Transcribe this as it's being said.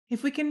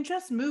if we can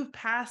just move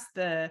past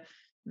the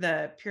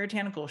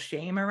puritanical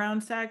shame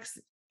around sex,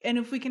 and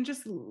if we can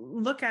just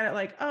look at it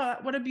like, oh,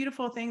 what a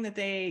beautiful thing that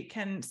they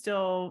can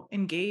still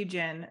engage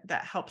in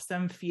that helps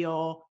them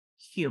feel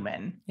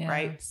human, Yeah.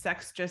 right?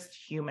 Sex just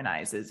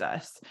humanizes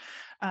us.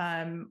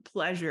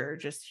 Pleasure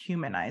just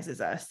humanizes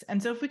us.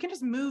 And so if we can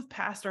just move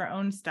past our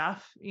own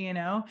stuff,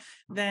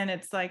 then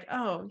it's like,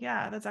 oh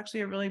yeah, that's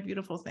actually a really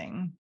beautiful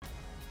thing.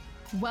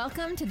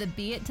 Welcome to the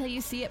Be It Till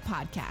You See It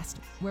podcast,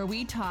 where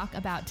we talk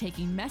about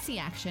taking messy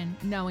action,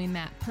 knowing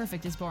that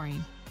perfect is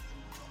boring.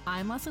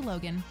 I'm Leslie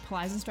Logan,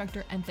 Pilates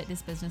instructor and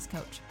fitness business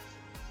coach.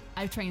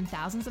 I've trained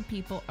thousands of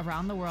people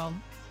around the world,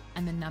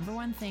 and the number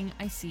one thing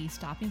I see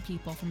stopping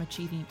people from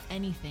achieving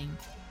anything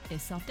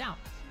is self-doubt.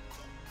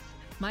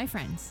 My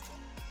friends,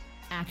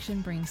 action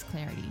brings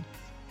clarity,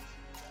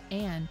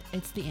 and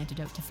it's the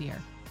antidote to fear.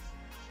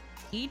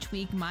 Each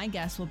week, my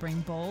guests will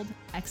bring bold,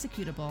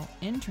 executable,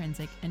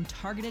 intrinsic, and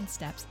targeted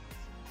steps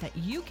that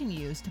you can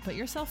use to put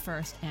yourself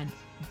first and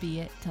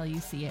be it till you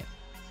see it.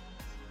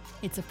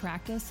 It's a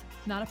practice,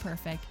 not a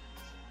perfect.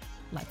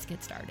 Let's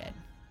get started.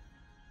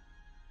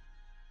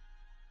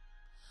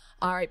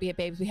 All right, Be It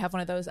Babes, we have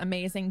one of those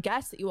amazing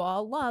guests that you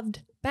all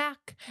loved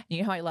back. And you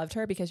know how I loved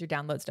her? Because your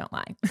downloads don't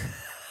lie.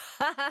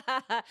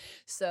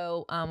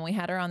 So we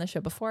had her on the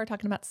show before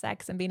talking about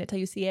sex and being it till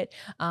you see it.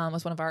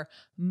 Was one of our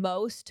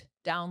most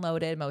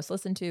downloaded, most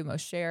listened to,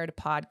 most shared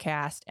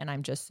podcast. And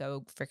I'm just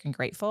so freaking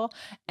grateful.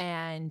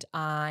 And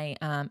I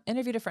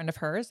interviewed a friend of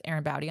hers,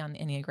 Erin Bowdy, on the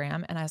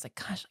Enneagram. And I was like,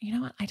 gosh, you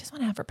know what? I just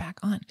want to have her back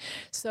on.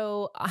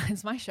 So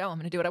it's my show. I'm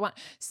going to do what I want.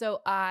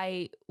 So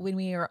when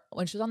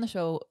she was on the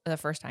show the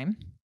first time,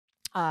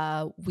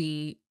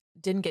 we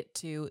didn't get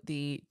to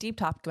the deep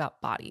topic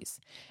about bodies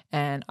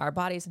and our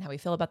bodies and how we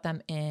feel about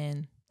them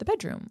in the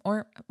bedroom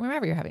or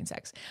wherever you're having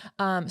sex.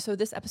 So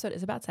this episode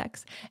is about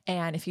sex.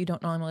 And if you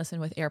don't normally listen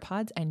with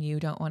AirPods and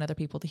you don't want other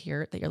people to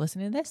hear that you're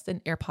listening to this,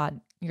 then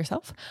AirPod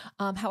yourself.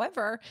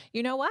 However,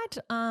 you know what?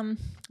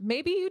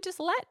 Maybe you just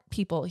let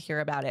people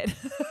hear about it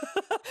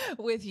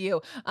with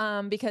you.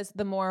 Because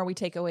the more we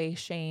take away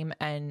shame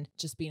and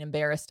just being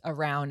embarrassed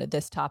around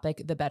this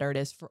topic, the better it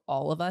is for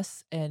all of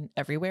us and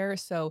everywhere.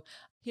 So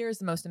here's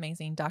the most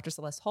amazing Dr.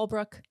 Celeste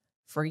Holbrook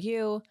for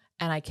you.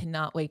 And I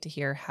cannot wait to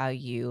hear how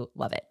you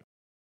love it.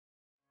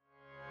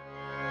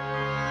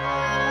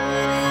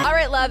 All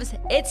right, loves,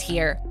 it's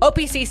here.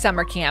 OPC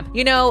Summer Camp.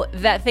 You know,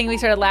 that thing we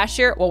started last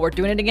year? Well, we're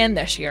doing it again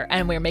this year,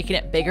 and we're making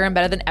it bigger and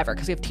better than ever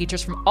because we have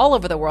teachers from all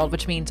over the world,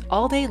 which means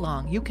all day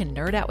long, you can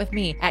nerd out with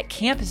me at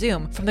Camp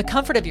Zoom from the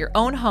comfort of your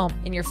own home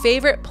in your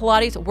favorite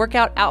Pilates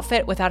workout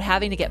outfit without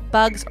having to get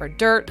bugs or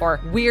dirt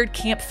or weird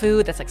camp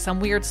food that's like some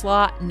weird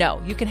slaw.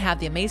 No, you can have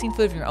the amazing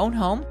food from your own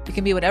home. You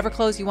can be whatever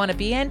clothes you want to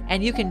be in,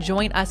 and you can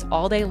join us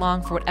all day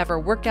long for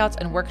whatever workouts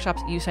and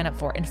workshops you sign up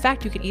for. In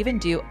fact, you can even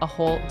do a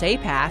whole day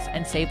pass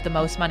and save the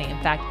most money. In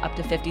fact, up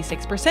to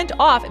 56%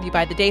 off if you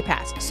buy the day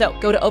pass. So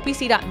go to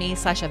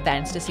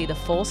opc.me/events to see the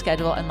full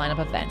schedule and lineup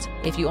of events.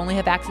 If you only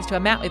have access to a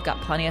mat, we've got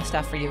plenty of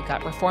stuff for you. We've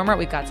got Reformer.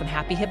 We've got some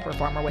Happy Hip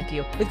Reformer with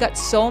you. We've got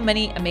so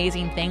many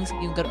amazing things.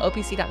 You can go to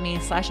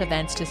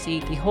opc.me/events to see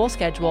the whole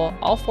schedule,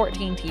 all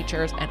 14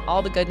 teachers, and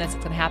all the goodness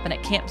that's going to happen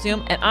at Camp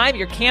Zoom. And I'm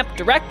your camp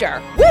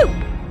director. Woo!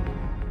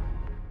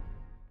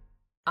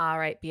 All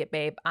right, Be It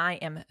Babe. I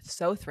am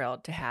so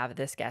thrilled to have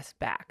this guest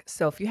back.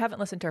 So if you haven't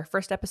listened to her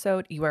first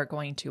episode, you are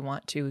going to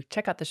want to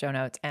check out the show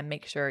notes and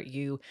make sure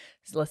you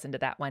listen to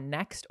that one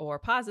next, or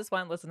pause this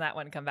one, listen to that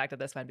one, come back to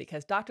this one,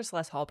 because Dr.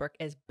 Celeste Holbrook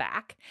is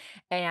back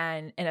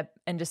and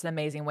in just an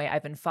amazing way.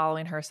 I've been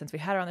following her since we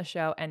had her on the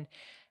show. And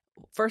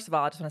first of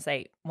all, I just want to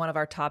say one of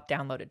our top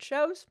downloaded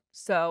shows.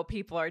 So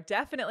people are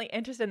definitely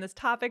interested in this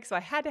topic. So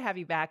I had to have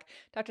you back.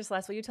 Dr.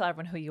 Celeste, will you tell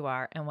everyone who you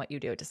are and what you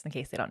do, just in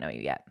case they don't know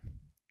you yet?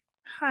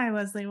 Hi,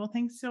 Leslie. Well,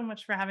 thanks so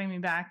much for having me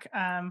back.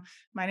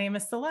 My name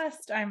is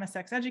Celeste. I'm a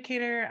sex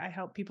educator. I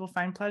help people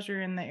find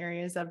pleasure in the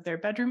areas of their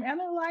bedroom and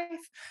their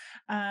life.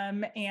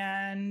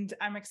 And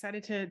I'm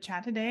excited to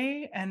chat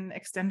today and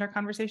extend our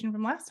conversation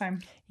from last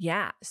time.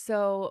 Yeah.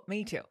 So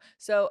me too.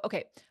 So,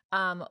 okay.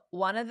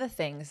 One of the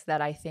things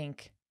that I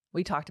think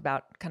we talked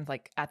about kind of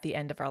like at the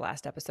end of our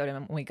last episode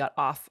and when we got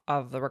off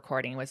of the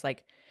recording was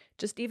like,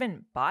 just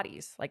even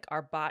bodies, like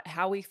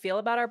how we feel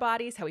about our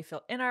bodies, how we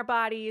feel in our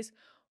bodies,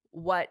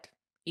 what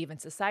even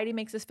society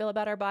makes us feel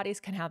about our bodies,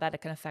 how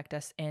that can affect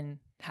us in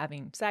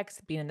having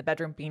sex, being in the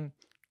bedroom, being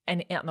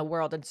and out in the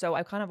world. And so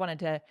I kind of wanted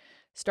to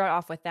start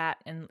off with that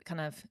and kind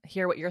of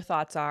hear what your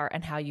thoughts are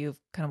and how you've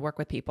kind of worked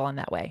with people in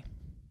that way.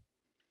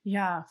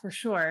 Yeah, for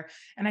sure.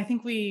 And I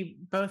think we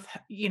both,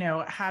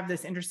 have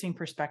this interesting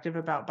perspective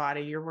about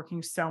body. You're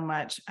working so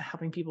much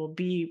helping people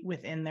be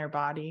within their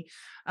body.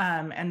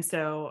 And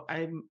so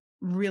I'm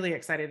really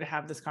excited to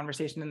have this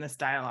conversation and this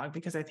dialogue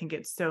because I think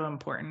it's so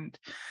important.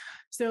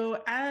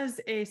 So as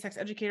a sex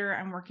educator,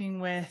 I'm working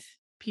with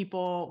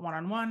people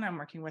one-on-one, I'm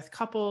working with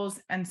couples,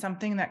 and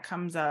something that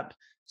comes up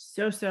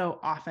so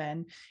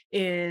often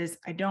is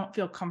I don't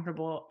feel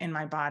comfortable in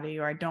my body,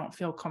 or I don't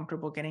feel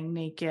comfortable getting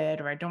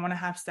naked, or I don't want to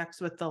have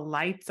sex with the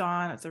lights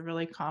on. It's a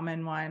really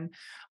common one.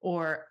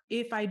 Or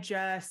if I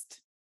just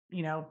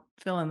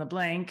fill in the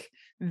blank,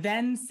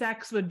 then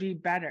sex would be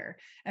better.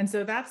 And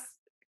so that's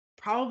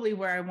probably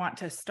where I want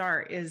to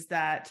start, is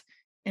that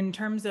in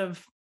terms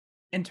of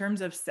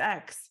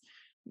sex,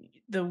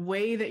 the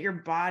way that your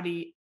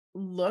body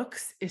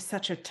looks is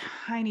such a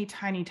tiny,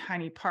 tiny,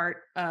 tiny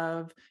part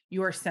of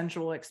your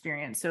sensual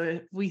experience. So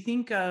if we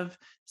think of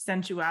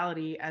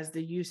sensuality as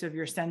the use of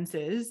your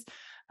senses,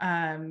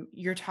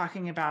 you're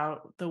talking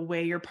about the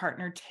way your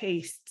partner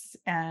tastes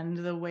and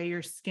the way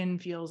your skin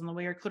feels and the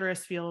way your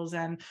clitoris feels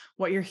and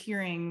what you're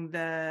hearing,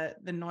 the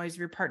noise of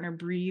your partner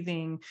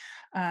breathing.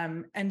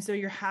 And so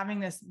you're having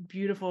this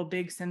beautiful,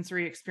 big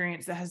sensory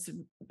experience that has,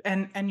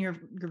 and your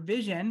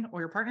vision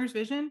or your partner's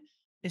vision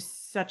is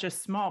such a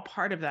small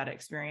part of that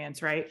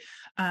experience, right?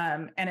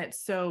 And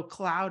it's so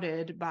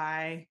clouded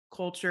by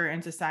culture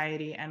and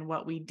society and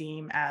what we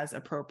deem as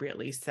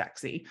appropriately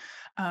sexy.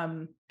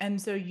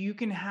 And so you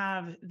can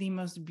have the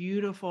most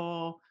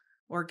beautiful,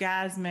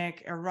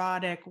 orgasmic,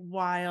 erotic,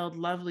 wild,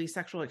 lovely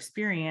sexual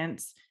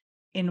experience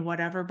in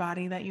whatever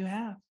body that you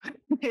have.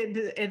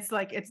 It's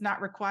like, it's not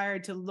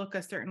required to look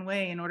a certain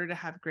way in order to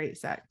have great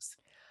sex.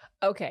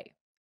 Okay.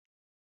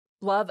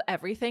 Love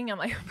everything. I'm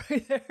like,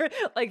 right there.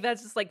 Like,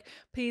 that's just like,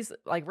 please,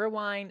 like,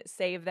 rewind,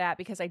 save that,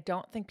 because I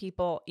don't think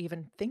people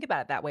even think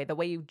about it that way. The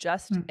way you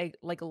just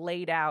like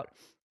laid out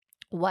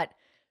what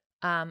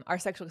our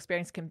sexual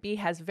experience can be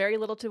has very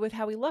little to do with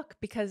how we look,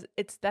 because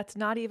that's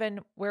not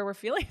even where we're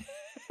feeling.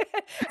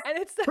 And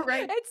it's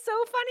Right. it's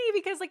so funny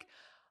because like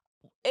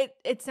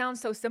it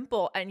sounds so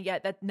simple, and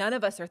yet that none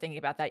of us are thinking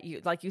about that.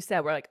 You, like you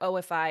said, we're like, oh,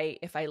 if I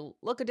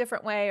look a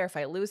different way, or if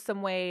I lose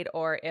some weight,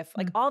 or if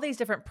like all these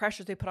different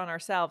pressures we put on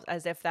ourselves,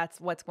 as if that's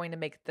what's going to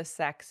make the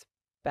sex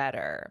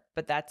better.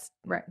 But that's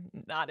Right.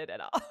 not it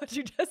at all. What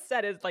you just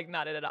said is like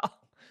not it at all.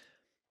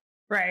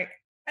 Right.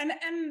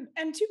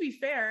 And to be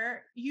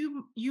fair,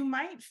 you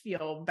might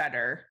feel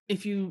better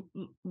if you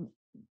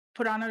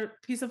put on a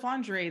piece of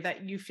lingerie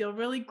that you feel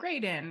really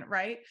great in,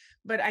 right?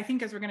 But I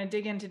think, as we're going to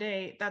dig in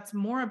today, that's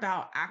more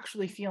about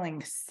actually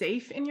feeling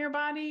safe in your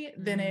body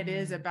than it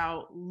is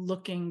about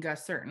looking a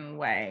certain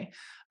way.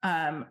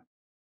 And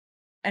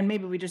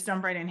maybe we just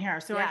jump right in here.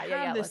 So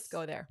Yeah. Let's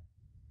go there.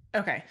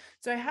 Okay.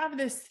 So I have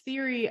this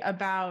theory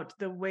about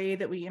the way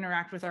that we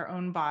interact with our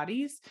own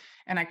bodies,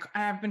 and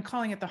I've been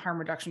calling it the harm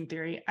reduction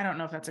theory. I don't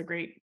know if that's a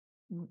great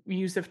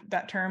use of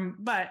that term,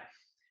 but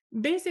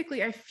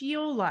basically I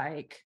feel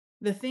like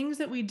the things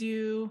that we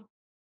do,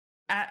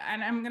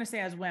 and I'm going to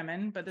say as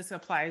women, but this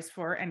applies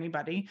for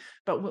anybody,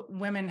 but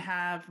women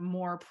have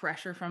more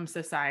pressure from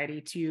society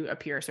to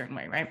appear a certain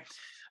way, right?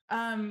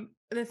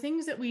 The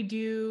things that we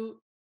do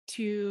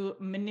to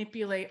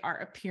manipulate our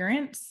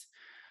appearance,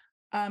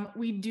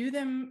 we do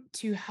them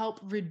to help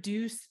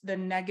reduce the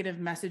negative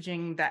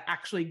messaging that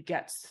actually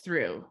gets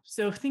through.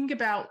 So think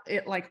about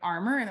it like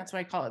armor, and that's why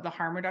I call it the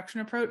harm reduction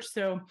approach.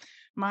 So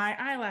my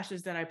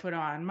eyelashes that I put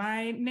on,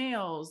 my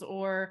nails,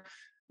 or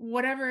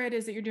whatever it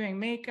is that you're doing,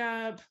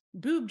 makeup,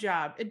 boob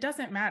job, it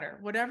doesn't matter.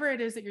 Whatever it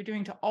is that you're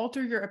doing to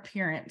alter your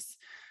appearance,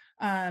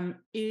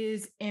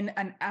 is in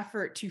an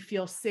effort to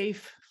feel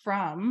safe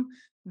from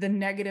the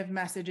negative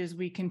messages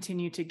we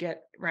continue to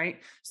get, right?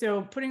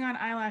 So putting on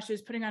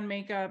eyelashes, putting on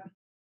makeup,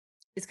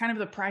 it's kind of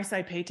the price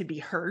I pay to be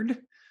heard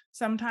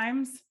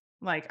sometimes.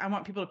 Like, I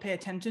want people to pay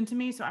attention to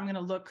me, so I'm going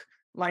to look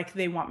like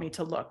they want me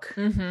to look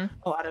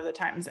a lot of the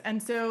times.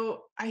 And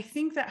so I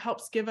think that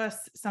helps give us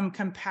some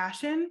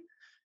compassion,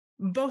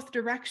 both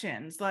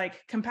directions,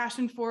 like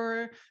compassion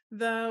for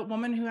the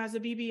woman who has a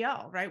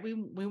BBL, right? We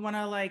want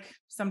to like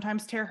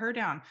sometimes tear her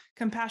down.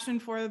 Compassion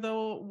for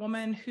the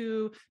woman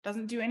who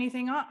doesn't do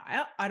anything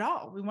at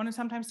all. We want to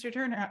sometimes tear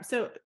her down.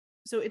 So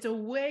it's a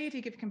way to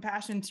give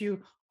compassion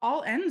to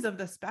all ends of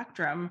the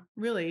spectrum,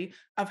 really,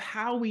 of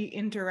how we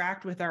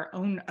interact with our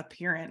own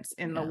appearance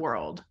in the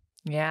world.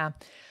 Yeah.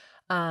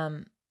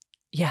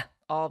 Yeah,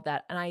 all of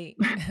that.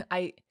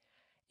 And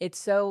it's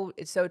so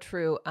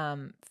true.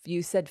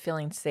 You said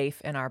feeling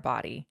safe in our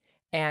body.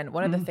 And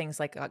one of the things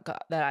like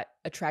that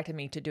attracted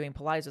me to doing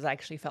Pilates was I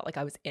actually felt like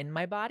I was in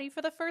my body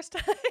for the first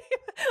time.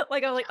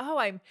 Like, I was like,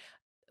 oh,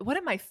 what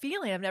am I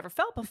feeling? I've never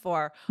felt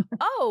before.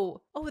 oh,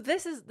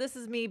 this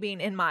is me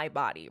being in my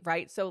body.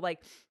 Right. So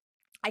like,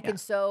 I can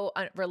so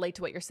relate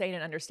to what you're saying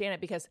and understand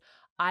it, because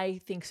I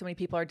think so many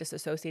people are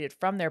disassociated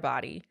from their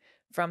body,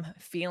 from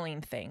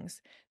feeling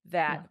things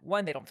that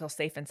one, they don't feel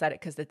safe inside it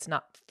because it's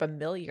not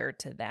familiar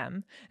to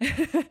them.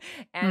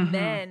 And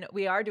then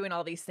we are doing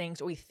all these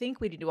things, or we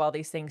think we do all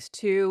these things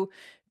to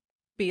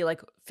be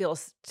like, feel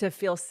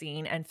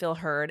seen and feel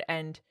heard.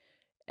 And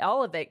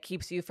all of it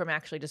keeps you from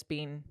actually just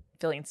feeling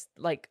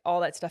like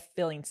all that stuff,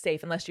 feeling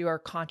safe, unless you are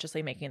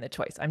consciously making the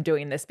choice. I'm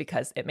doing this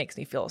because it makes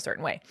me feel a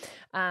certain way.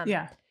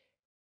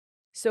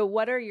 So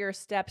what are your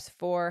steps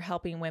for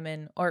helping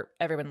women, or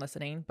everyone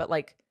listening, but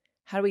like,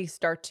 how do we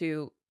start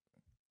to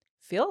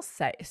feel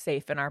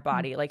safe in our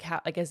body? Like,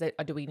 how, like,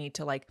 do we need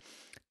to like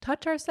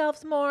touch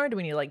ourselves more? Do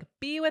we need to like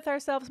be with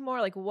ourselves more?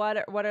 Like, what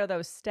are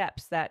those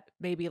steps that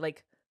maybe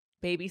like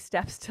baby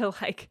steps to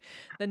like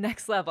the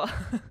next level?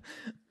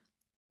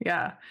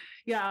 Yeah.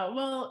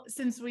 Well,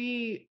 since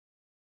we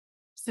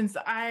since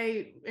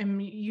I am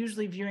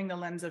usually viewing the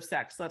lens of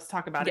sex, let's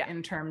talk about it Yeah.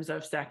 in terms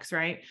of sex,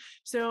 right?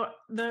 So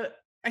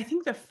I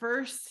think the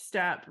first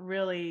step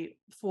really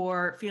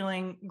for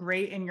feeling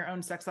great in your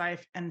own sex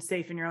life and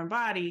safe in your own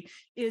body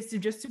is to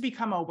just to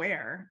become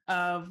aware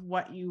of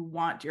what you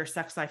want your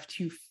sex life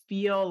to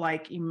feel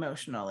like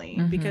emotionally,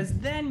 because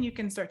Hmm. then you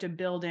can start to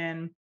build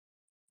in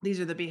these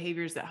are the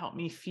behaviors that help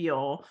me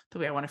feel the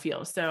way I want to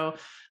feel. So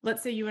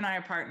let's say you and I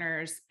are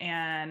partners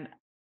and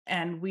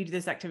we do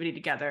this activity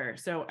together.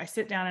 So I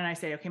sit down and I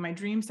say, okay, my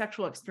dream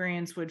sexual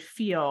experience would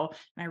feel,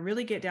 and I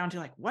really get down to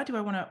like, what do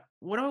I want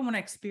to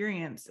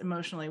experience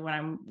emotionally when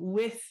I'm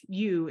with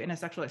you in a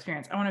sexual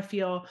experience? I want to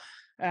feel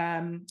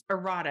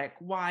erotic,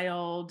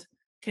 wild,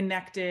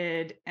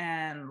 connected,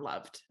 and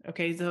loved.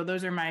 Okay. So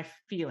those are my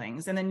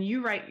feelings. And then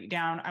you write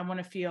down, I want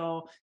to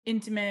feel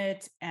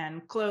intimate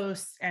and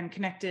close and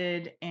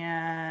connected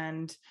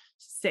and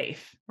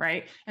safe,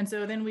 right? And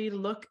so then we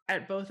look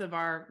at both of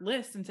our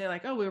lists and say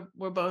like, oh,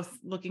 we're both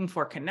looking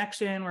for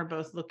connection, we're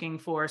both looking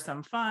for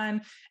some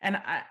fun, and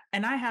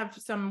I have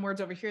some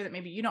words over here that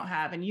maybe you don't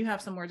have, and you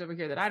have some words over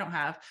here that I don't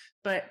have,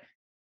 but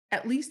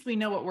at least we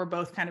know what we're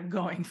both kind of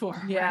going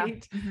for, Yeah.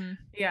 right? Hmm.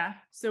 Yeah.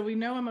 So we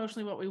know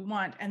emotionally what we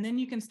want, and then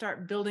you can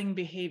start building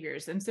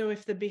behaviors. And so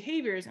if the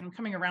behaviors, and I'm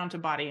coming around to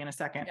body in a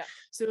second. Yeah.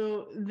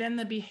 So then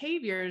the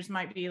behaviors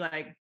might be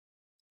like,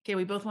 okay,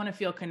 we both want to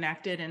feel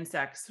connected in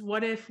sex.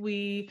 What if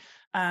we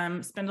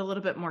spend a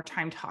little bit more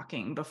time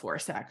talking before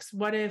sex?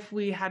 What if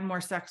we had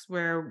more sex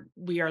where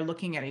we are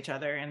looking at each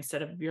other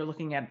instead of you're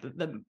looking at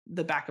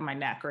the back of my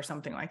neck or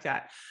something like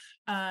that?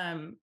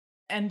 Um,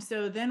 and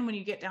so then when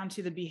you get down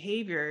to the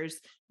behaviors,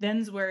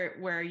 then's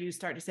where you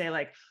start to say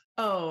like,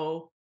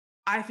 oh,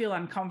 I feel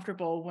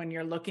uncomfortable when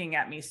you're looking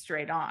at me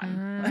straight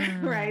on,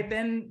 Mm. right?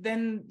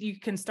 Then you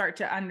can start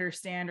to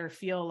understand or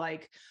feel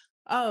like,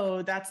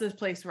 oh, that's this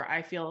place where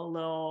I feel a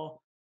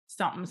little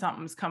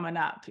something's coming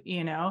up,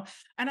 you know?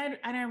 And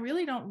I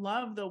really don't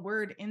love the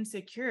word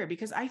insecure,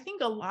 because I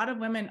think a lot of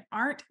women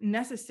aren't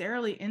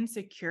necessarily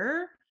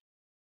insecure.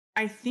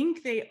 I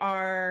think they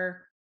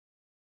are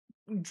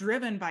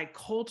driven by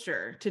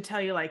culture to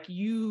tell you like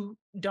you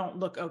don't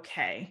look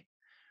okay,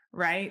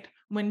 right?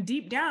 When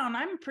deep down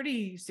I'm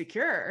pretty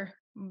secure,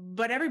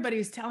 but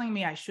everybody's telling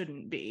me I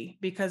shouldn't be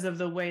because of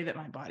the way that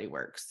my body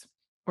works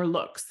or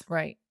looks.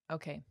 Right.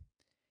 Okay.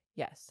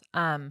 Yes.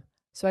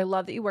 So I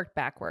love that you worked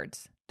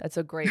backwards. That's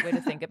a great way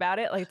to think about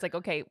it. Like it's like,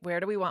 okay,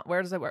 where do we want,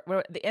 where does it work?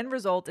 The end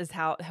result is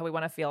how we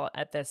want to feel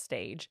at this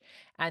stage.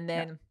 And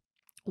Yeah. then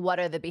what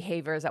are the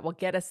behaviors that will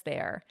get us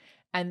there?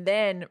 And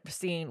then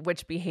seeing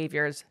which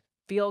behaviors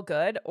feel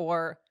good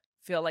or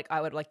feel like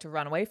I would like to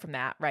run away from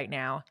that right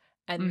now.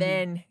 And Mhm.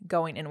 then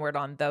going inward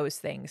on those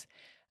things.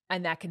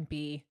 And that can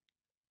be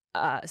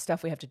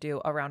stuff we have to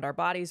do around our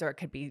bodies, or it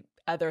could be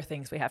other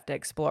things we have to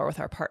explore with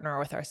our partner or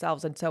with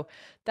ourselves. And so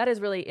that is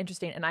really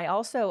interesting. And I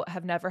also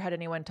have never had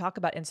anyone talk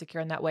about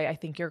insecure in that way. I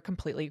think you're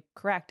completely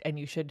correct. And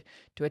you should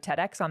do a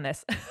TEDx on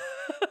this.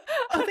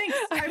 Oh, thanks.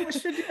 I I,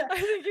 should do I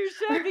think you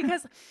should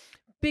that.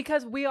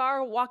 because we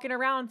are walking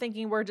around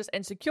thinking we're just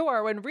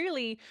insecure when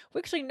really we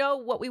actually know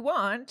what we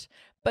want,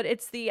 but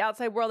it's the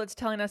outside world that's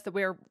telling us that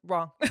we're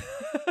wrong.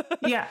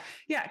 Yeah.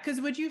 Yeah. Because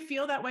would you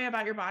feel that way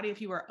about your body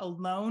if you were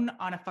alone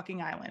on a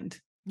fucking island?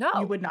 You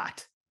No, would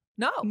not.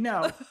 no.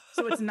 No.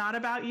 So it's not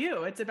about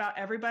you, it's about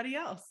everybody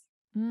else.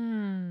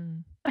 Hmm.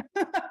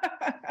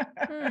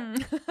 Hmm.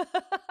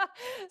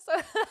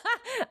 So,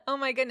 oh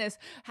my goodness,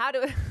 how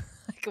do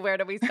like where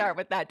do we start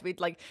with that? Do we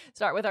like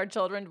start with our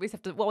children? Do we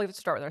have to? Well, we have to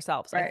start with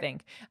ourselves, I Right.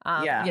 think.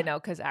 Yeah.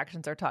 Because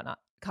actions are taught, not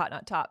caught,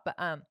 not taught. But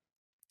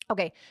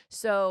okay,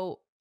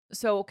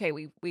 okay,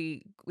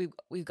 we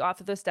got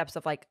through the steps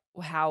of like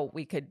how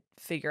we could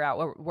figure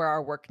out where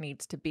our work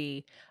needs to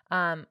be.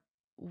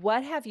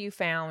 What have you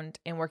found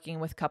in working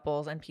with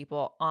couples and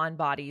people on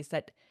bodies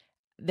that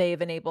they've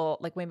been able,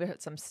 like maybe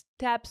some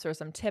steps or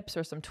some tips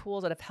or some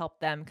tools that have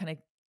helped them kind of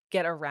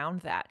get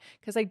around that?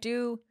 Because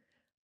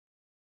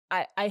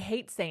I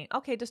hate saying,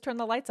 okay, just turn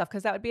the lights off,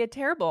 because that would be a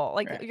terrible,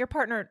 like Right. your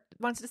partner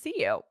wants to see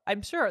you.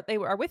 I'm sure they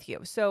are with you.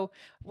 So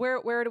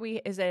where do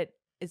we, is it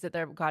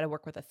they've got to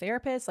work with a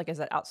therapist? Like, is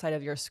that outside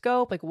of your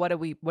scope? Like, what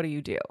do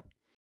you do?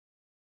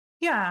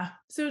 Yeah.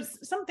 So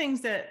some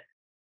things that,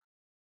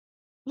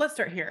 let's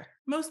start here.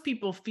 Most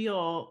people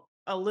feel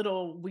a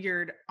little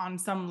weird on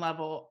some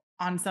level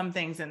on some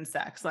things in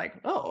sex, like,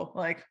 oh,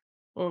 like,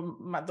 well,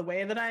 the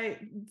way that I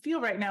feel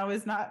right now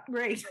is not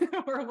great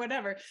or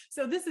whatever.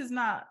 So this is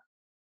not,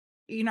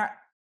 you know,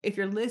 if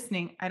you're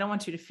listening, I don't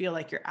want you to feel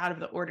like you're out of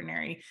the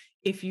ordinary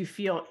if you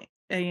feel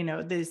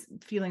these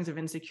feelings of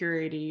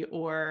insecurity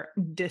or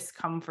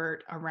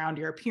discomfort around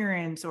your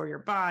appearance or your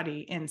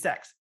body in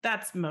sex.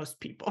 That's most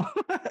people.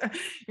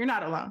 You're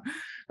not alone,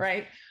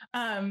 right?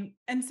 And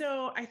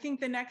so I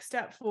think the next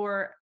step,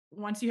 for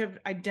once you have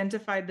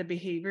identified the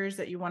behaviors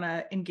that you want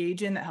to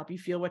engage in that help you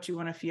feel what you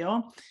want to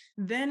feel,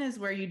 then is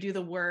where you do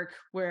the work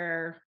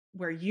where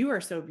you are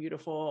so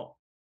beautiful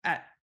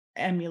at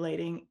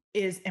emulating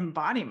is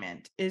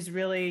embodiment, is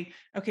really,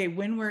 okay,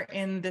 when we're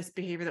in this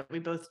behavior that we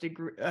both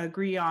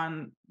agree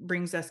on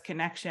brings us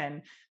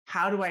connection,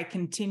 how do I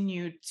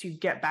continue to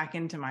get back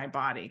into my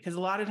body? Because a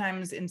lot of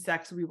times in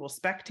sex, we will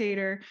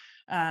spectator,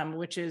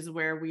 which is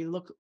where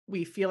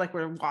we feel like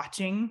we're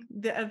watching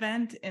the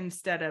event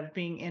instead of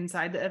being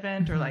inside the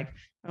event, or like,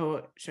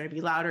 oh, should I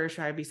be louder?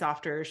 Should I be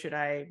softer? Should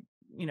I,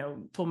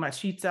 pull my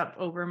sheets up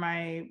over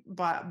my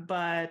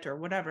butt or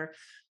whatever?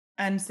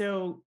 And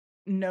so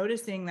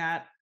noticing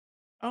that,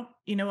 oh,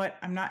 you know what?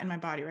 I'm not in my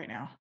body right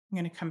now. I'm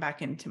going to come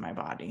back into my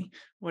body.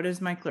 What does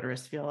my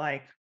clitoris feel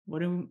like? What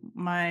do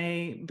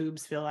my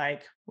boobs feel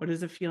like? What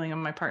is the feeling of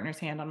my partner's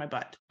hand on my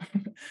butt?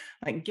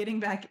 Like getting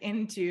back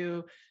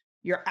into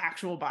your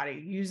actual body,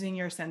 using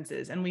your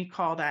senses. And we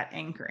call that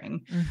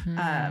anchoring.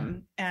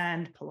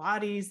 And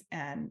Pilates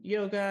and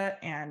yoga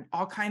and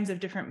all kinds of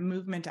different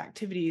movement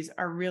activities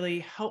are really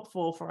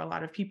helpful for a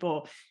lot of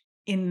people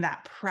in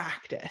that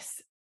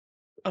practice.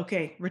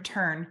 Okay,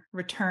 return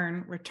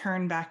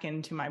back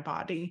into my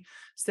body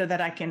so that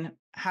I can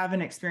have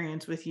an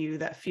experience with you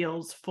that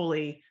feels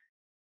fully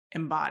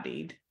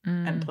embodied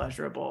and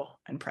pleasurable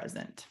and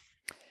present.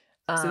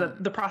 So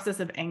the process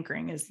of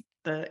anchoring is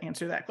the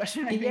answer to that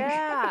question, I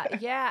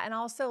think. Yeah. And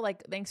also,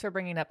 like,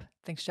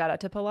 shout out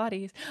to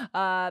Pilates.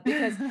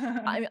 Because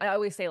I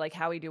always say, like,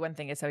 how we do one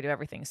thing is how we do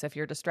everything. So if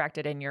you're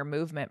distracted in your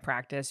movement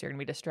practice, you're gonna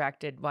be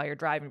distracted while you're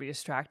driving, be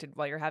distracted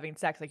while you're having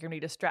sex. Like, you're gonna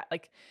be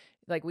distracted.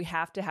 Like we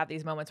have to have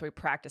these moments where we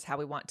practice how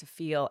we want to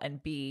feel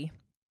and be,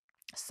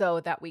 so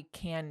that we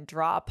can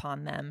draw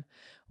upon them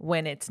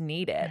when it's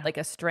needed, like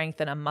a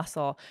strength and a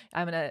muscle.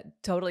 I'm going to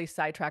totally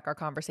sidetrack our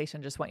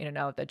conversation. Just want you to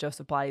know that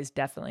Joseph Pilates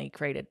definitely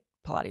created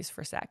Pilates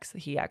for sex.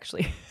 He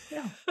actually,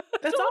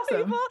 that's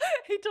awesome. People,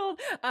 he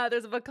told,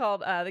 there's a book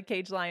called The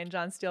Caged Lion.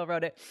 John Steele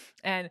wrote it.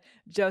 And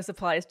Joseph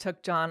Pilates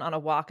took John on a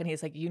walk and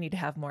he's like, you need to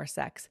have more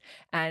sex.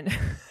 And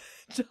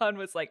John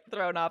was like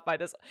thrown off by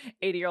this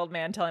 80-year-old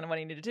man telling him what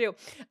he needed to do.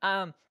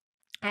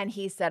 And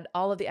he said,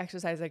 all of the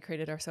exercises I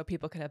created are so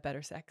people could have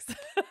better sex.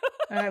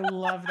 I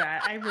love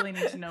that. I really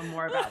need to know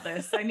more about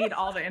this. I need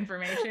all the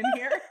information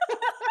here.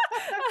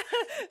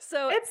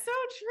 So it's so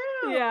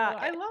true. Yeah.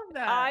 I love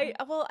that.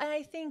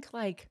 I think,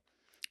 like,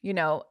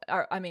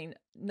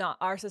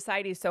 our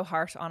society is so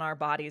harsh on our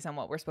bodies and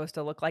what we're supposed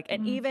to look like.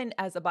 And even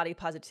as a body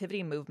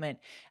positivity movement,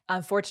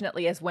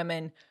 unfortunately, as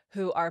women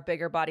who are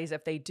bigger bodies,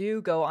 if they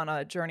do go on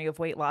a journey of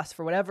weight loss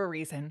for whatever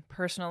reason,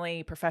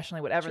 personally,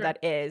 professionally, whatever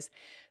that is,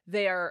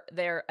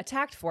 they're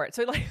attacked for it.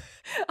 So, like,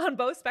 on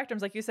both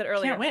spectrums, like you said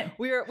earlier, can't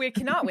win. We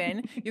cannot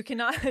win. You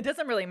cannot, it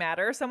doesn't really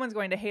matter. Someone's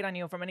going to hate on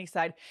you from any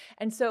side.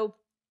 And so,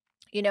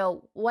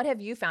 what have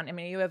you found? I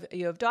mean,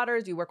 you have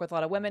daughters, you work with a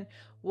lot of women.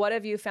 What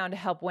have you found to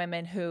help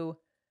women who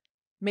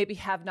maybe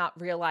have not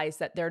realized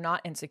that they're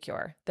not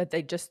insecure, that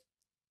they just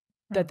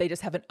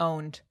haven't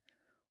owned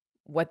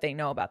what they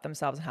know about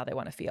themselves and how they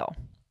want to feel?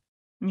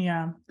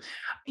 Yeah.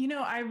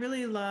 I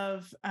really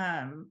love,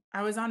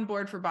 I was on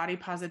board for body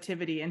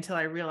positivity until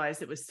I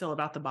realized it was still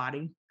about the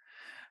body.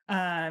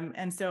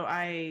 And so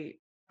I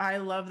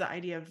love the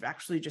idea of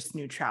actually just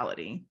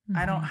neutrality.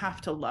 I don't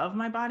have to love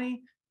my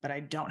body, but I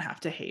don't have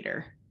to hate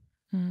her.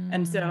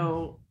 And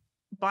so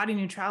body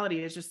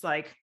neutrality is just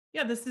like,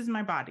 yeah, this is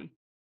my body.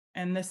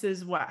 And this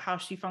is how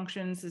she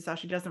functions, this is how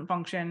she doesn't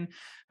function.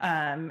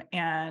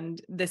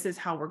 And this is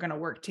how we're going to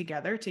work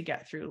together to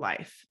get through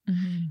life.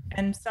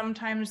 And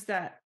sometimes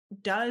that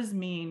does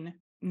mean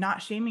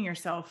not shaming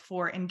yourself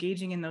for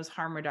engaging in those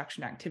harm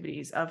reduction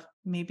activities of,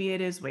 maybe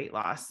it is weight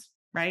loss,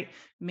 right?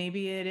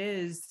 Maybe it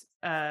is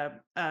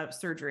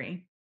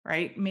surgery,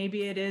 right?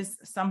 Maybe it is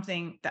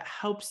something that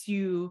helps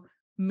you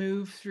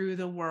move through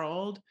the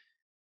world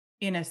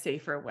in a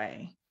safer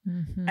way.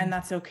 And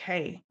that's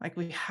okay. Like,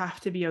 we have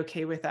to be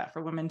okay with that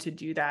for women to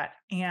do that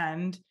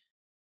and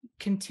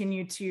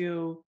continue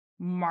to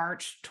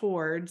march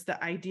towards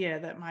the idea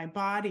that my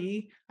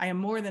body, I am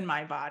more than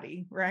my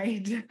body,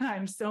 right?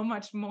 I'm so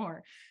much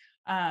more.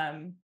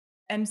 And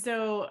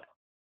so,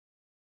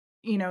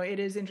 it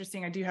is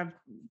interesting. I do have,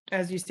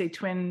 as you say,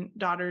 twin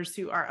daughters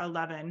who are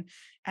 11,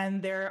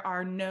 and there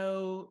are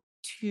no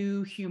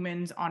two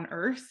humans on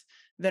earth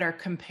that are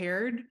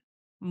compared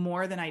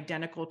more than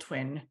identical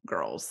twin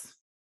girls.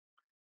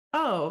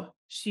 Oh,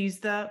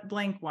 she's the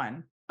blank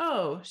one.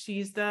 Oh,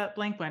 she's the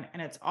blank one.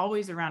 And it's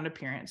always around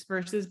appearance,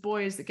 versus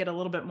boys that get a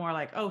little bit more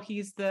like, oh,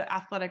 he's the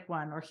athletic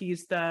one, or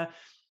he's the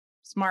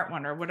smart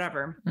one, or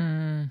whatever.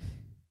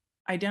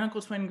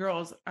 Identical twin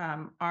girls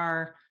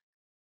are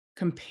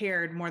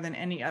compared more than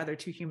any other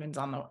two humans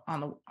on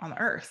the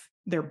earth.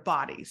 Their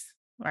bodies,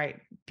 right?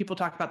 People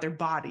talk about their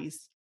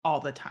bodies all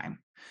the time.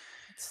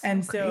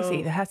 And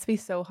crazy. That has to be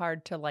so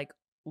hard to, like,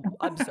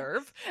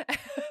 observe.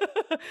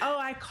 Oh,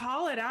 I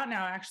call it out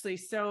now, actually,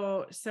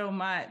 so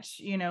much.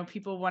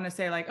 People want to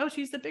say, like, oh,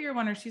 she's the bigger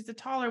one, or she's the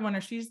taller one,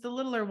 or she's the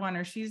littler one,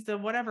 or she's the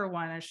whatever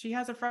one, or she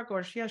has a freckle,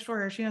 or she has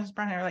short hair, she has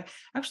brown hair. Like,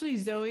 actually,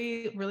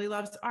 Zoe really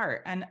loves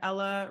art, and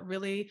Ella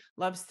really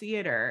loves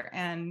theater.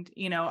 And,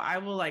 I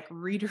will, like,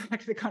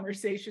 redirect the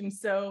conversation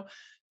so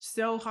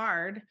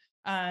hard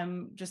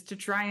just to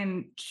try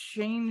and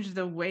change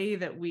the way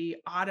that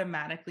we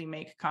automatically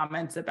make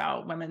comments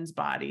about women's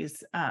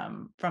bodies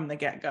from the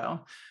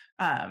get-go.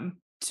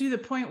 To the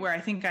point where I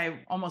think I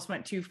almost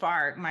went too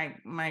far.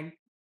 My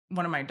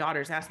one of my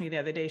daughters asked me the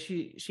other day,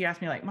 she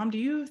asked me like, "Mom, do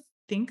you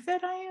think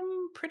that I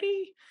am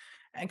pretty?"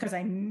 Because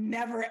I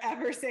never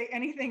ever say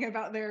anything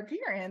about their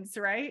appearance,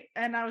 right?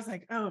 And I was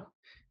like, "Oh,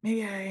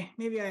 maybe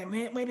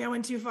I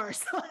went too far,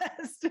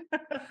 Celeste."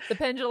 The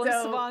pendulum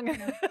So swung.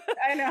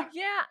 I know,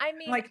 Yeah, I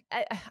mean, like,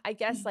 I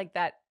guess like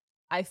that.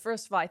 I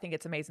first of all, I think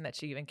it's amazing that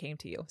she even came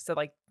to you. So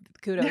like,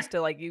 kudos to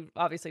like you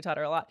obviously taught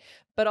her a lot,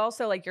 but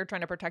also like you're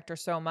trying to protect her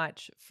so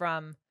much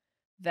from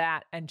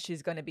that, and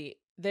she's going to be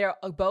they're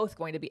both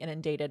going to be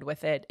inundated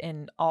with it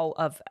in all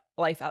of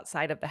life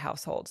outside of the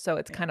household. So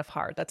it's kind of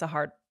hard. That's a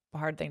hard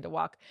thing to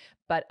walk.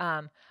 But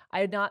I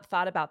had not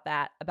thought about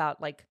that about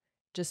like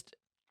just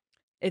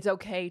it's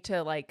okay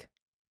to like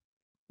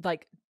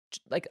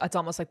it's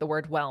almost like the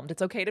word whelmed.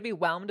 It's okay to be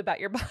whelmed about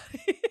your body.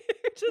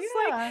 Just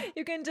yeah. like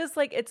you can just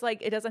like it's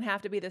like it doesn't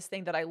have to be this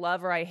thing that I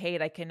love or I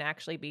hate. I can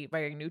actually be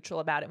very neutral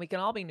about it. We can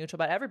all be neutral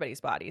about everybody's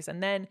bodies.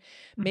 And then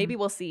maybe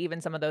we'll see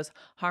even some of those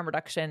harm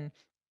reduction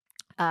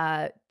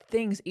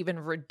things even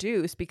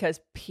reduce because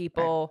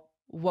people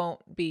won't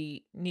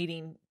be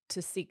needing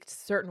to seek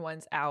certain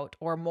ones out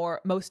or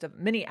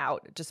many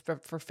out just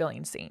for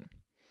feeling seen.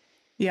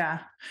 Yeah.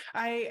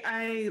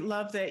 I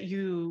love that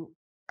you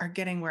are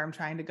getting where I'm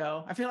trying to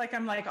go. I feel like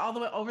I'm like all the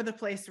way over the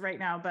place right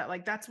now, but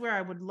like that's where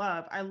I would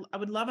love. I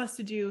would love us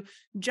to do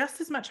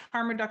just as much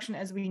harm reduction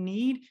as we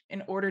need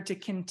in order to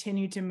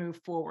continue to move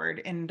forward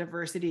in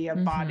diversity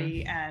of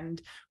body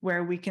and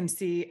where we can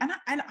see and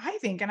I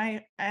think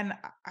and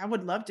I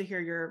would love to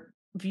hear your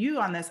view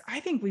on this.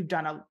 I think we've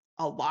done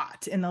a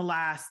lot in the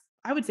last,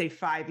 I would say,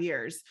 5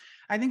 years.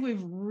 I think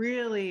we've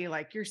really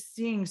like you're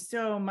seeing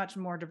so much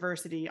more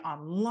diversity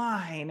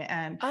online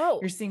and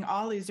you're seeing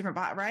all these different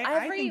right?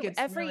 I think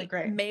it's really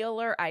great.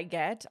 Mailer I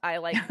get, I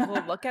like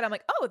will look at, I'm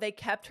like, oh, they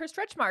kept her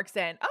stretch marks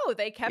in. Oh,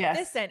 they kept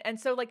this in. And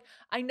so like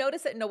I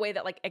notice it in a way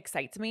that like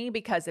excites me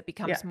because it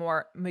becomes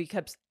more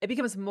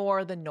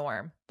the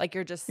norm. Like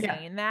you're just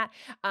saying that.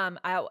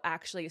 I'll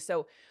actually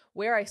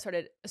where I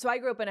started, so I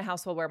grew up in a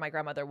household where my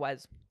grandmother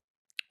was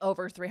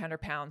over 300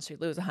 pounds.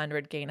 She'd lose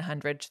 100, gain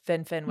 100.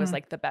 Fin was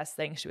like the best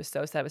thing. She was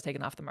so sad it was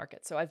taken off the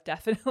market. So I've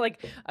definitely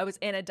like, I was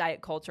in a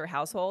diet culture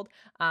household.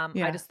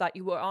 I just thought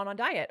you were on a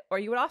diet or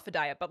you were off a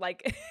diet, but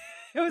like,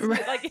 it was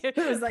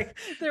like,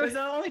 there was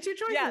only two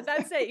choices. Yeah,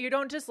 that's it. You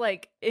don't just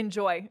like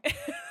enjoy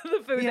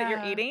the food that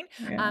you're eating.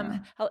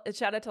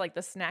 Shout out to like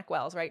the snack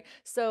wells, right?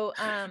 So,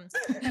 the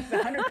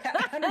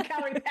 100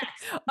 calorie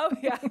packs. Oh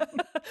yeah.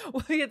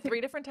 We had 3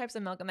 different types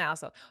of milk in the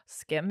house. So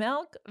skim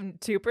milk,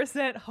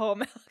 2% whole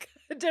milk.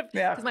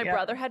 Because my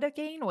brother had to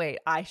gain weight.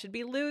 I should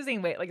be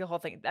losing weight. Like the whole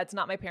thing. That's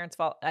not my parents'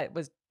 fault. I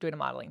was doing a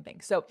modeling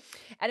thing. So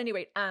at any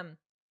rate,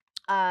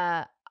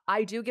 I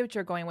do get what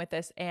you're going with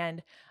this.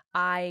 And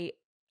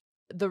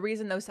the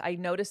reason I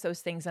noticed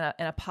those things in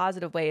a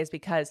positive way is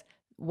because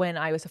when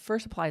I was a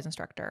first Pilates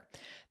instructor,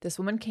 this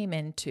woman came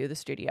into the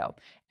studio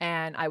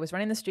and I was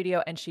running the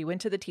studio and she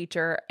went to the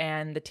teacher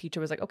and the teacher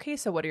was like, okay,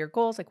 so what are your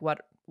goals? Like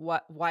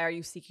why are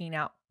you seeking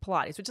out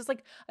Pilates? Which is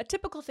like a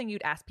typical thing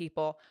you'd ask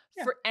people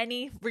for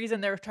any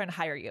reason they're trying to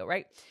hire you.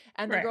 Right.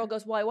 And the girl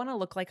goes, well, I want to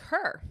look like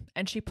her.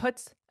 And she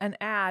puts an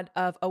ad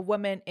of a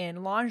woman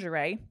in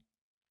lingerie,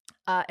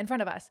 in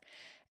front of us.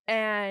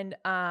 And,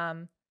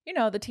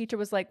 the teacher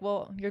was like,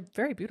 well, you're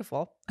very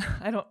beautiful.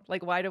 I don't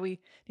like, why do we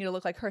need to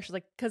look like her? She's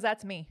like, cause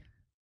that's me.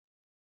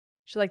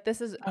 She's like,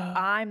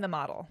 I'm the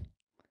model.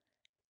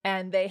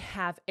 And they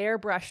have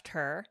airbrushed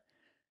her.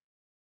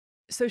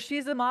 So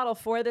she's the model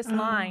for this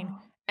line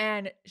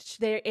and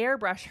they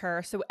airbrush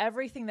her. So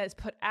everything that's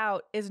put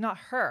out is not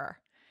her.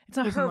 It's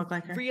not her,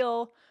 like her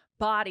real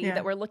body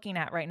that we're looking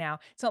at right now.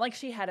 It's not like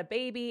she had a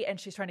baby and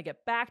she's trying to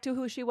get back to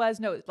who she was.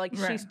 No, like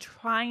she's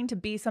trying to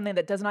be something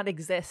that does not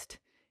exist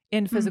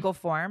in physical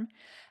form.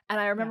 And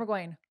I remember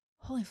going,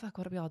 holy fuck,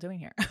 what are we all doing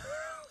here?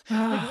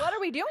 Like, what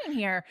are we doing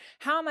here?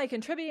 How am I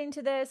contributing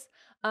to this?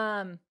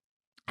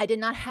 I did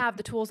not have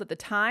the tools at the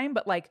time,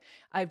 but like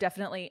I've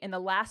definitely in the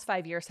last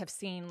 5 years have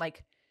seen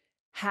like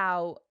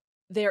how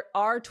there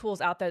are tools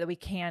out there that we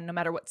can, no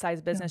matter what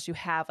size business you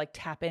have, like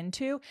tap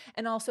into,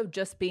 and also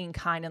just being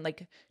kind and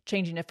like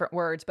changing different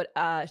words. But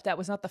that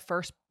was not the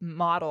first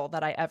model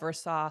that I ever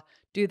saw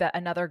do that.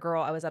 Another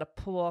girl, I was at a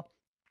pool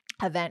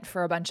event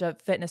for a bunch of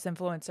fitness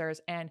influencers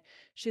and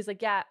she's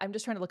like, yeah, I'm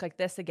just trying to look like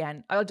this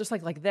again. I'll just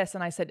like this.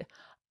 And I said,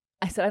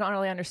 I don't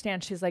really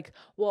understand. She's like,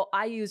 well,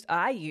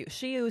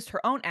 she used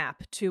her own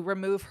app to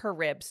remove her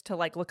ribs to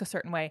like look a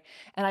certain way.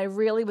 And I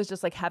really was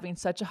just like having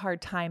such a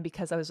hard time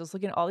because I was just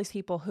looking at all these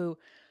people who,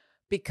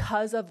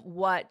 because of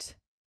what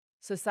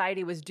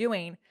society was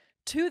doing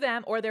to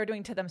them or they're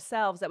doing to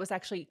themselves, that was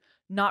actually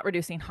not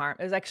reducing harm.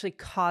 It was actually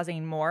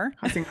causing more.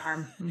 Causing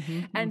harm.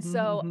 And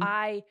so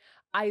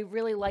I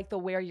really like the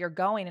where you're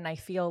going. And I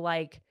feel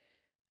like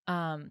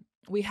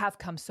we have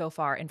come so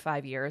far in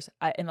 5 years,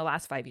 in the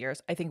last 5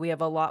 years. I think we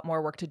have a lot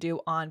more work to do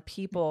on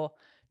people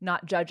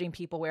not judging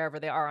people wherever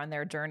they are on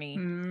their journey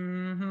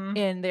Mm-hmm.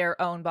 in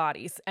their own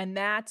bodies. And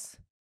that's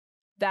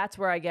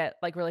where I get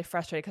like really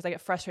frustrated, because I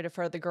get frustrated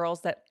for the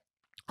girls that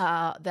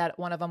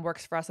one of them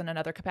works for us in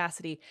another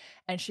capacity,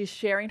 and she's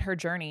sharing her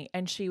journey,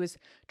 and she was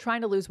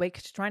trying to lose weight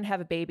 'cause she's trying to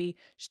have a baby.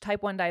 She's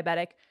type 1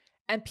 diabetic,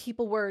 and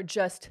people were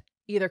just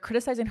either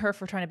criticizing her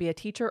for trying to be a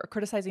teacher or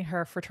criticizing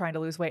her for trying to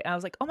lose weight. And I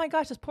was like, oh my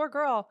gosh, this poor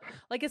girl.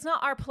 Like, it's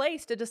not our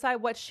place to decide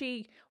what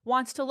she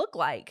wants to look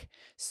like.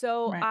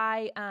 So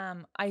Right.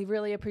 I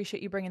really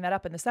appreciate you bringing that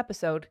up in this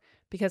episode,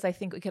 because I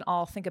think we can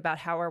all think about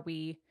how are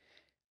we,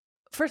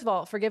 first of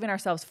all, forgiving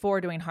ourselves for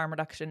doing harm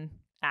reduction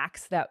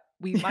acts that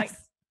we might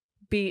Yes.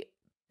 be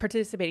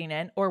participating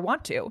in or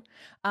want to.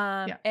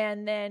 Yeah.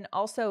 And then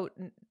also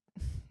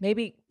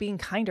maybe being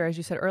kinder, as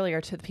you said earlier,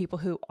 to the people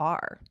who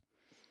are.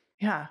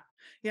 Yeah.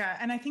 Yeah.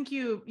 And I think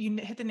you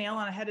hit the nail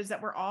on the head, is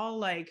that we're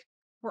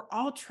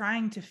all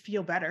trying to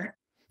feel better.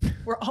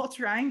 We're all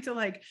trying to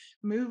like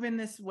move in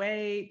this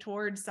way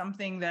towards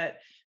something that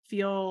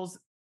feels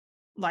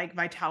like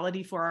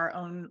vitality for our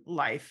own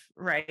life.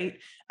 Right.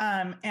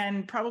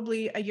 And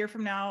probably a year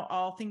from now,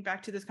 I'll think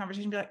back to this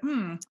conversation and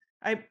be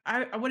like,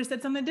 I would have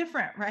said something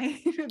different, right?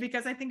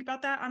 Because I think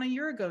about that on a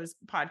year ago's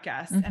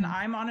podcast, and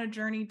I'm on a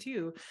journey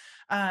too.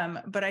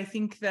 But I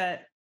think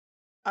that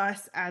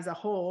us as a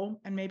whole,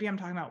 and maybe I'm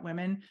talking about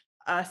women,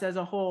 us as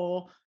a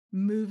whole,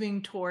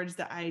 moving towards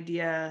the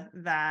idea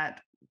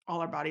that all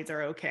our bodies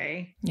are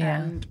okay,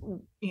 Yeah. and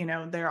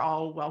they're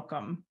all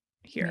welcome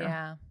here.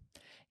 Yeah.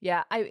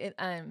 Yeah.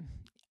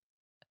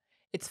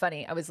 It's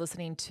funny. I was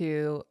listening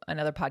to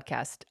another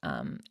podcast,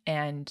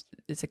 and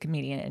it's a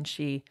comedian,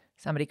 and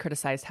somebody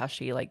criticized how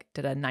she like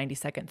did a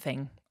 90-second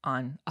thing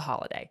on a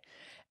holiday.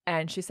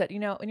 And she said,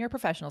 when you're a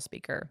professional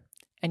speaker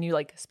and you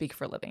like speak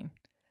for a living,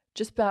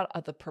 just about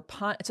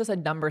it's just a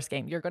numbers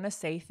game. You're going to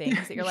say things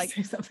that you're like,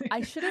 Say something.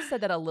 I should have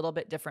said that a little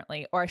bit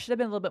differently, or I should have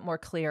been a little bit more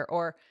clear,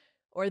 or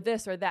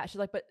this or that. She's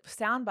like, but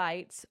sound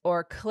bites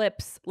or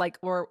clips, like,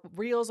 or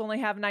reels only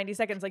have 90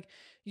 seconds. Like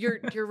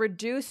you're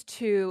reduced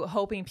to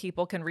hoping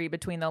people can read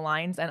between the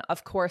lines. And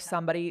of course,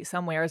 somebody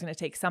somewhere is going to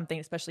take something,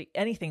 especially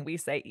anything we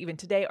say, even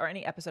today or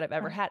any episode I've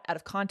ever had, out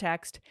of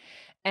context.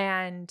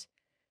 And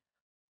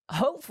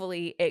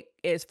hopefully it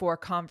is for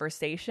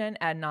conversation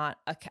and not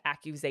a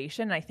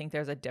accusation. I think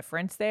there's a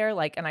difference there.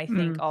 Like, and I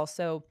think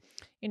also,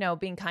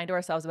 being kind to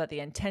ourselves about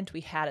the intent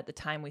we had at the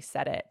time we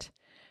said it.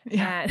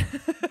 Yeah.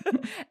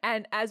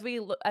 And as we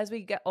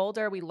get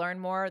older, we learn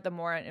more, the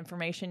more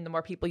information, the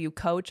more people you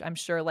coach, I'm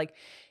sure like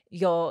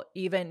you'll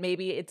even,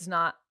 maybe it's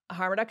not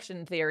harm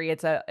reduction theory.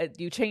 It's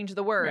you change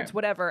the words, Right.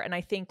 whatever. And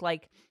I think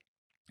like,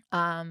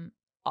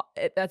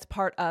 that's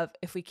part of,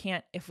 if we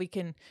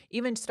can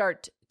even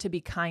start to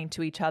be kind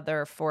to each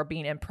other for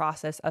being in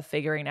process of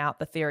figuring out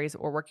the theories that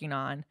we're working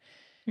on.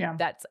 Yeah.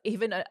 That's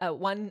even a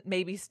one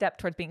maybe step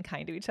towards being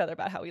kind to each other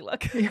about how we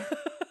look.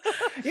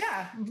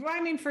 Yeah. Well,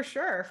 I mean, for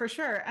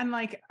sure. And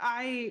like,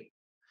 I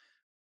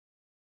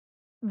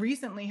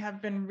recently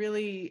have been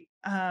really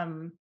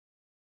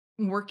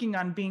working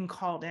on being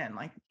called in,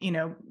 like,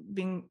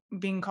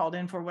 being called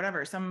in for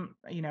whatever.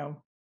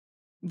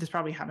 This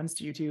probably happens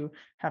to you too,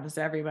 happens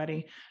to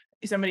everybody.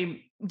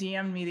 Somebody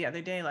DM'd me the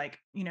other day, like,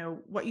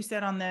 what you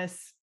said on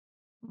this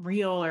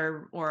reel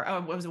or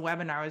it was a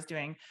webinar I was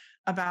doing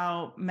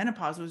about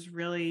menopause was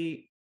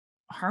really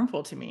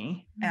harmful to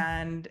me.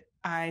 And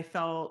I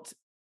felt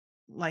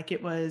like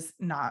it was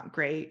a not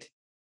great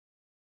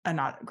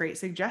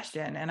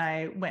suggestion. And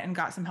I went and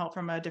got some help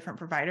from a different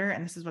provider,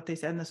 and this is what they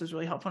said, and this was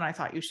really helpful. And I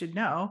thought you should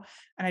know.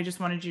 And I just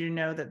wanted you to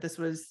know that this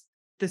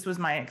was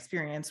my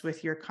experience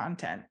with your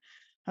content.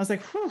 I was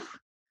like, whew,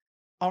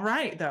 all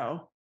right,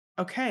 though.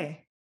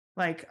 Okay.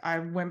 Like, I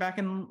went back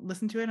and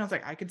listened to it, and I was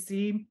like, I could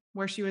see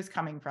where she was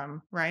coming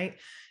from. Right.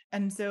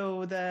 And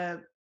so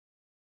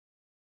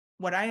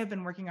what I have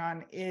been working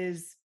on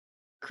is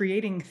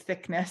creating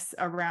thickness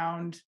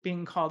around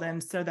being called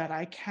in so that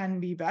I can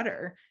be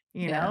better,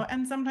 Yeah.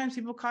 and sometimes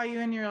people call you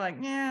and you're like,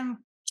 yeah,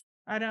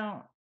 I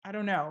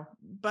don't know.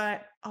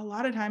 But a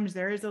lot of times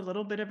there is a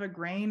little bit of a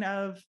grain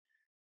of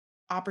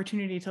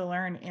opportunity to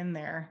learn in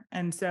there.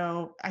 And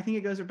so I think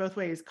it goes both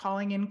ways,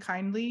 calling in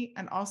kindly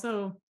and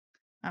also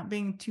not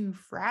being too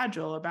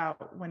fragile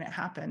about when it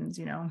happens.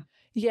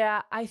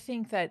 Yeah, I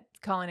think that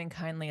calling in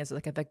kindly is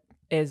like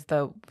is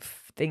the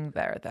thing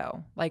there,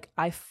 though. Like,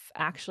 I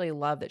actually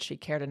love that she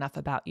cared enough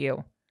about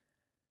you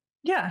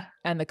Yeah.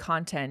 and the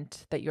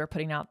content that you're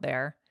putting out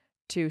there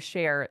to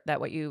share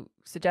that what you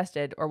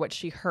suggested or what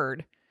she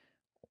heard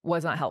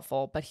was not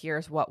helpful, but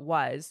here's what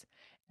was.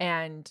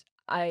 And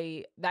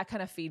that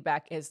kind of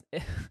feedback is,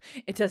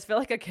 it does feel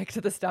like a kick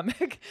to the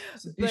stomach,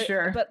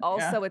 Sure. but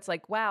also it's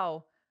like,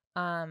 wow,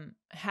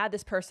 had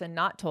this person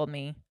not told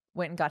me,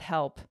 went and got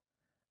help,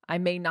 I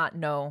may not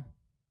know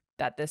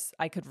that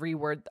I could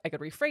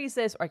rephrase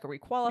this, or I could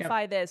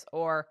requalify this,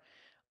 or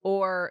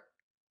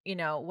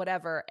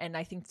whatever. And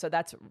I think so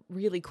that's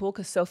really cool,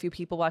 because so few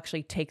people will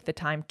actually take the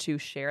time to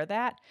share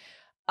that.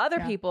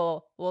 Other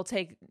people will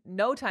take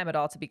no time at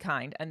all to be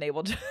kind, and they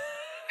will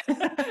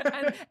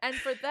and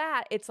for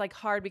that, it's like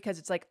hard, because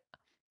it's like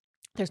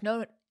there's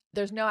no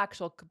there's no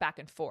actual back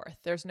and forth.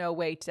 There's no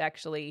way to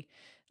actually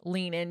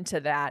lean into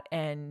that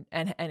and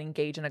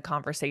engage in a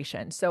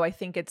conversation. So I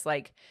think it's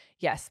like,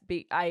 yes,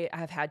 I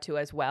have had to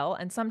as well.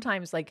 And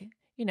sometimes like,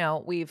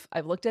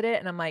 I've looked at it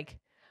and I'm like,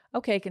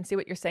 okay, I can see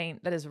what you're saying.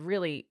 That is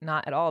really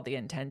not at all the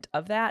intent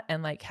of that.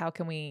 And like, how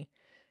can we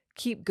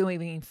keep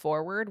going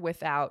forward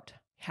without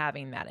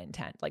having that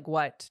intent? Like,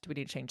 what do we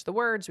need to change the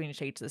words? Do we need to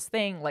change this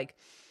thing? Like,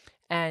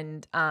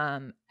 and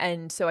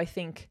so I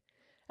think,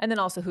 and then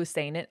also who's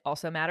saying it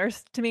also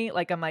matters to me.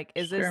 Like, I'm like,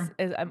 Sure.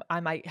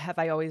 have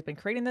I always been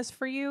creating this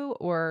for you,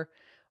 or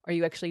are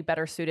you actually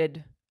better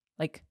suited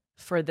like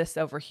for this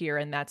over here?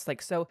 And that's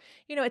like, so,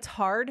 it's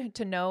hard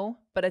to know,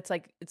 but it's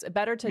like, it's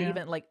better to Yeah.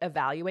 even like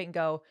evaluate and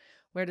go,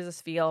 where does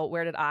this feel?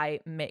 Where did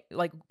I make,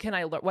 like, what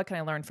can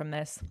I learn from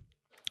this?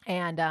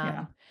 And,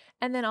 Yeah.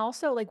 and then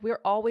also like,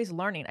 we're always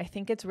learning. I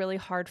think it's really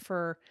hard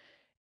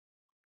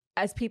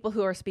as people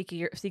who are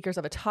seekers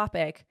of a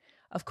topic.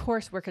 Of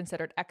course, we're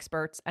considered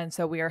experts. And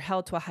so we are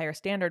held to a higher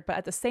standard. But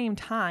at the same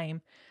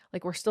time,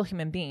 like, we're still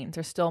human beings.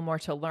 There's still more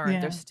to learn. Yeah.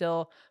 There's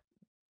still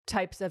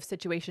types of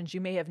situations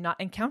you may have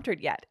not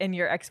encountered yet in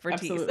your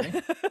expertise.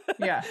 Absolutely.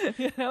 Yeah.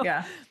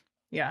 Yeah.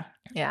 Yeah.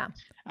 Yeah.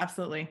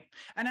 Absolutely.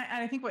 And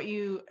I think what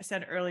you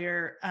said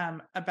earlier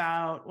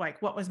about like,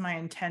 what was my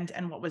intent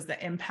and what was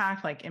the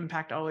impact? Like,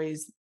 impact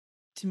always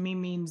to me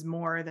means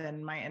more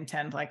than my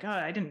intent. Like, oh,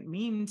 I didn't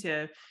mean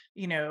to,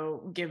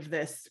 give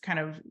this kind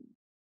of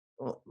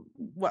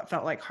what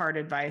felt like hard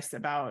advice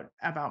about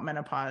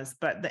menopause,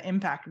 but the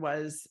impact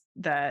was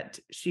that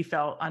she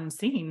felt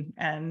unseen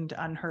and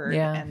unheard.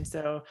 Yeah. And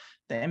so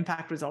the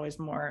impact was always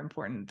more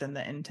important than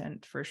the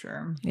intent, for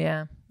sure.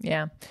 Yeah.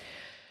 Yeah.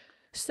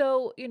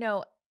 So,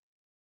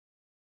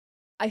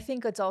 I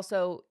think it's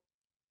also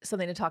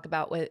something to talk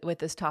about with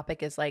this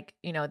topic is like,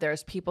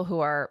 there's people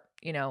who are,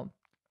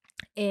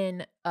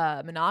 in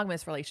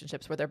monogamous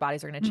relationships where their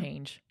bodies are going to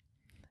change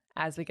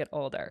as we get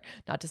older,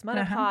 not just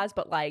menopause,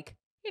 but like,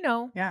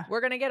 Yeah.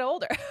 we're going to get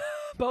older.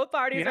 Both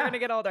parties are going to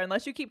get older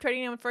unless you keep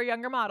trading them for a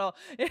younger model.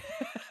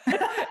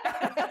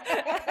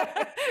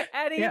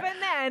 And even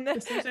then,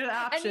 This is an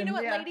option. and you know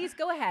what, ladies,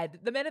 go ahead.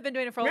 The men have been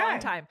doing it for a long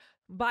time.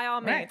 By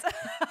all means.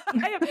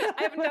 I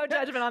have no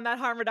judgment on that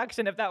harm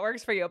reduction if that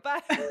works for you.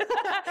 But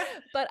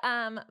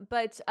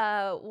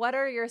what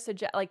are your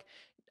like,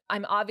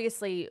 I'm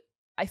obviously,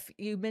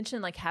 you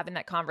mentioned like having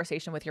that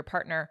conversation with your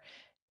partner.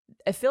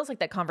 It feels like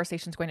that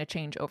conversation is going to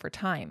change over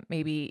time,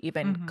 maybe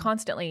even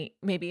constantly,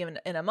 maybe even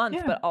in a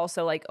month, but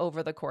also like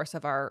over the course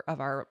of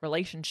our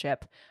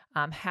relationship.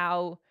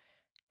 How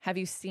have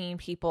you seen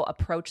people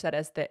approach that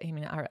as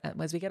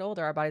we get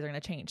older, our bodies are going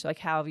to change. So like,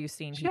 how have you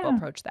seen people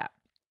approach that?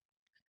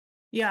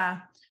 Yeah.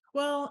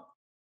 Well,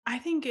 I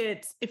think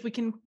if we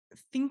can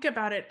think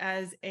about it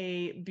as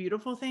a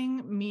beautiful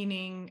thing,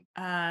 meaning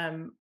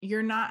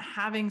you're not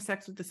having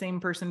sex with the same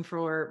person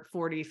for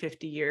 40,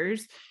 50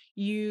 years.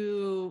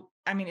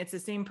 It's the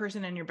same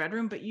person in your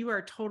bedroom, but you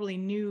are totally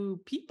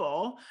new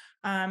people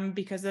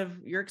because of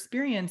your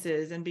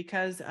experiences and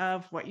because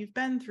of what you've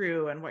been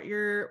through and what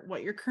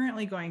you're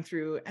currently going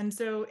through. And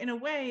so in a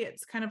way,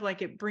 it's kind of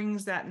like it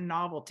brings that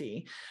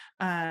novelty,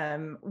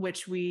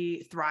 which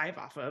we thrive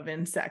off of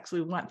in sex.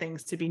 We want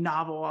things to be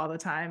novel all the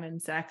time in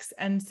sex.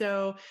 And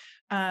so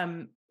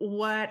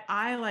what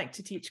I like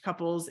to teach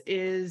couples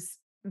is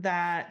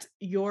that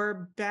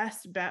your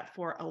best bet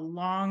for a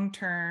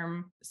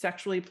long-term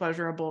sexually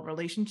pleasurable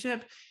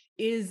relationship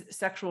is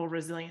sexual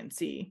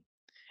resiliency.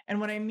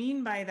 And what I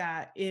mean by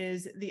that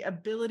is the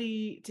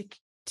ability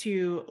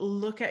to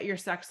look at your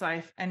sex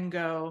life and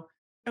go,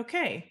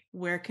 okay,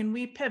 where can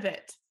we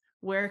pivot?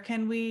 Where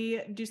can we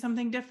do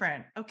something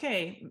different?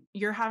 Okay,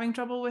 you're having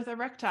trouble with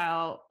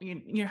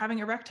you're having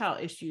erectile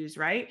issues,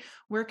 right?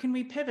 Where can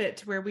we pivot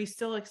to where we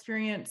still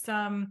experience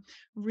some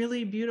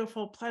really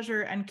beautiful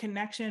pleasure and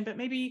connection, but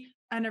maybe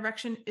an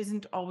erection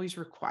isn't always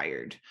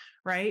required,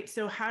 right?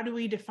 So how do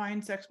we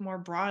define sex more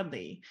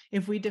broadly?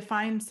 If we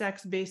define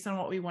sex based on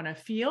what we want to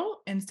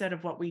feel instead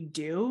of what we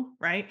do,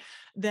 right?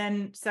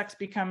 Then sex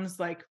becomes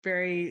like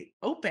very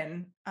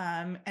open.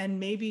 And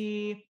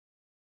maybe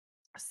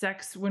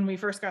sex when we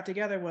first got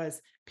together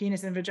was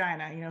penis and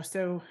vagina,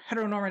 so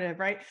heteronormative,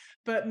 right?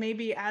 But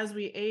maybe as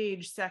we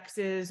age, sex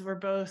is we're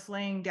both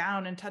laying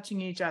down and touching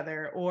each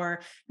other,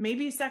 or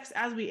maybe sex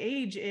as we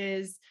age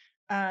is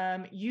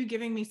you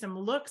giving me some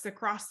looks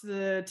across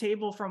the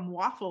table from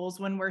waffles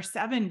when we're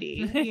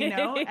 70,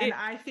 and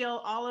I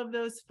feel all of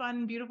those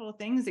fun, beautiful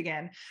things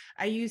again.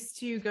 I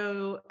used to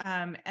go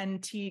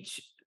and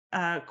teach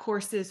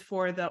courses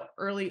for the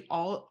early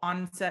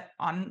onset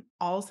on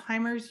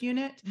Alzheimer's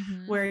unit,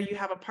 where you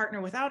have a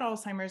partner without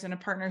Alzheimer's and a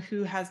partner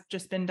who has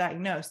just been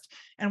diagnosed.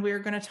 And we're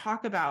going to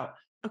talk about,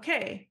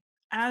 okay,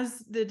 as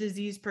the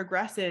disease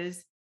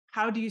progresses,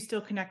 how do you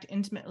still connect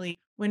intimately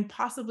when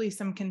possibly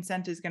some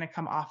consent is going to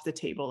come off the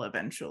table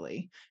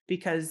eventually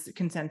because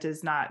consent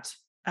is not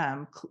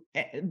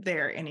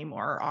there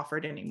anymore or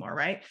offered anymore,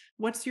 right?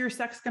 What's your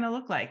sex going to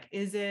look like?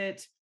 Is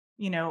it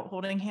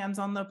holding hands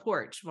on the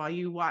porch while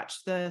you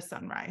watch the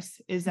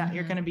sunrise? Is that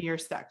you're going to be your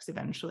sex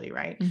eventually,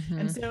 right?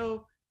 And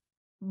so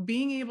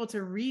being able to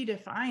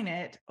redefine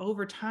it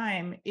over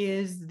time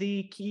is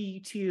the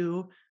key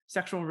to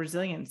sexual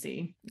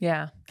resiliency.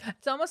 Yeah.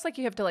 It's almost like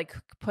you have to like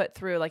put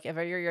through, like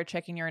every year you're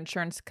checking your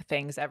insurance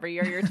things. Every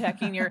year you're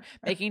checking, you're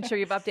making sure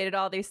you've updated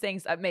all these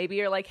things. Maybe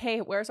you're like, hey,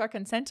 where's our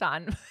consent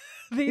on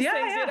these things?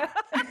 Yeah.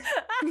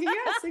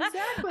 Yes,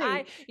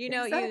 exactly.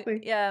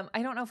 Exactly.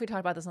 I don't know if we talked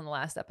about this on the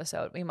last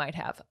episode. We might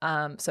have.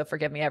 So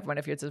forgive me, everyone,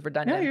 if it's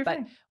redundant. No, you're but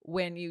fine.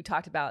 when you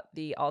talked about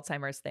the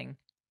Alzheimer's thing,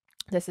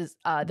 this is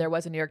there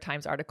was a New York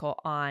Times article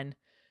on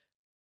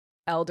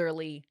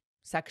elderly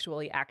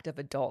sexually active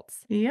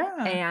adults.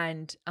 Yeah.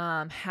 And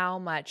how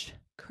much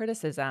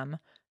criticism.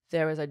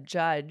 There was a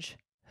judge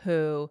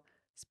whose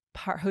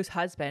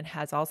husband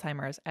has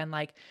Alzheimer's, and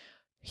like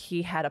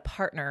he had a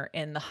partner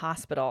in the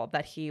hospital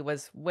that he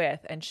was with,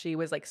 and she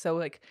was like, so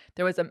like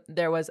there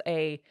was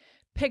a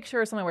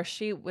picture or something where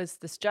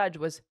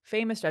this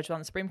famous judge on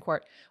the Supreme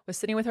Court, was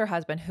sitting with her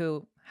husband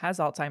who has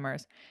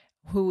Alzheimer's,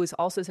 who was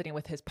also sitting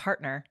with his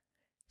partner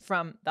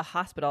from the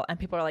hospital, and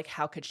people are like,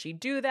 how could she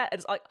do that?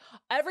 It's like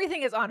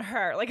everything is on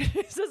her. Like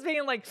it's just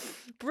being like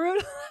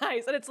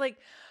brutalized. And it's like,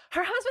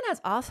 her husband has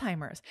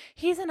Alzheimer's.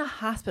 He's in a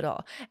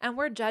hospital, and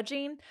we're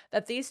judging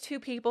that these two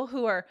people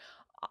who are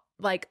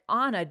like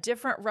on a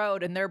different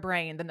road in their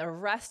brain than the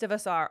rest of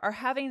us are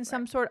having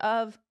some sort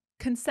of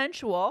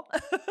consensual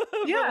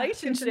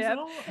relationship.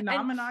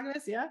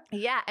 Non-monogamous.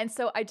 Yeah. And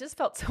so I just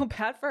felt so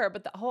bad for her,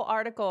 but the whole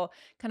article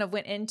kind of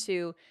went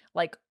into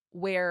like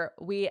where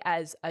we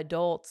as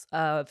adults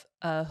of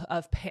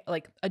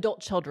like adult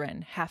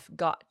children have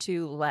got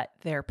to let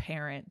their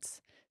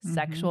parents'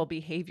 sexual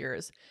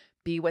behaviors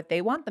be what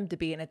they want them to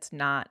be, and it's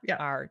not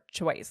our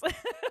choice.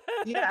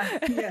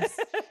 Yes.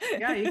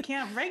 Yeah, you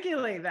can't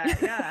regulate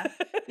that.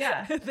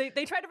 Yeah.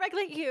 They try to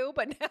regulate you,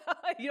 but now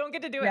you don't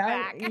get to do it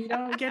back. You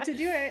don't get to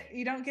do it.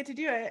 You don't get to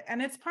do it. And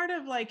it's part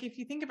of like, if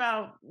you think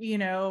about,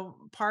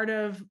 part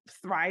of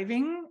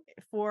thriving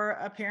for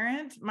a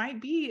parent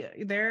might be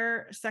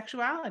their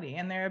sexuality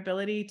and their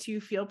ability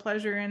to feel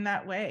pleasure in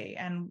that way.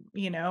 And,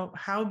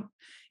 how,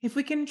 if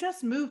we can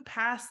just move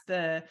past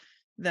the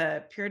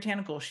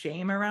puritanical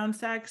shame around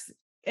sex,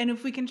 and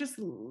if we can just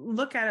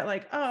look at it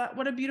like, oh,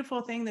 what a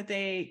beautiful thing that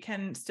they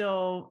can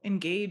still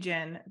engage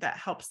in that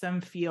helps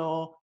them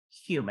feel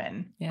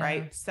human,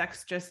 right?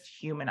 Sex just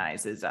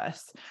humanizes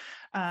us.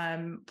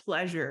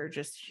 Pleasure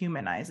just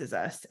humanizes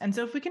us. And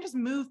so if we can just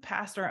move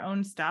past our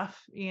own stuff,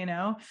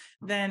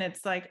 then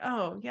it's like,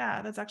 oh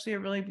yeah, that's actually a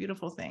really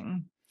beautiful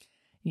thing.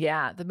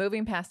 Yeah. The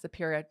moving past the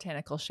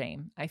puritanical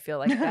shame. I feel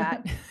like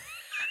that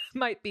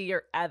might be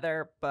your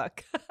other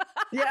book.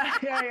 Yeah.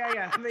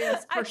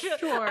 Yes, for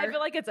sure. I feel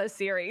like it's a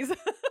series.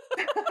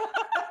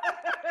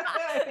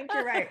 I think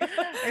you're right.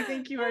 I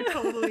think you are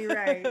totally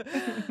right.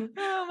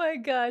 Oh my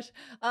gosh,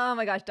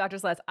 Dr.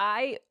 Celeste,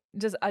 I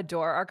just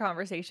adore our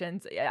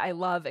conversations. I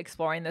love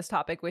exploring this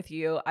topic with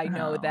you. I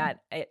know that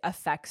it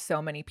affects so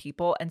many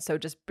people. And so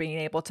just being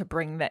able to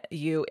bring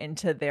you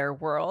into their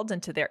world,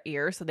 into their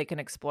ears, so they can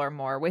explore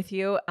more with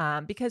you.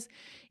 Because,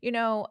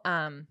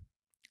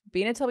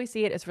 being until we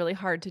see it is really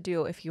hard to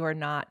do if you are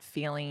not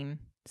feeling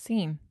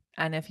seen,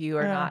 and if you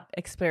are not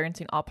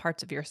experiencing all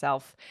parts of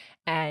yourself.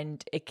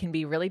 And it can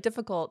be really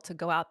difficult to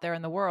go out there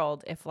in the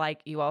world if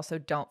like you also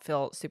don't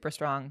feel super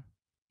strong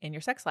in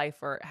your sex life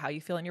or how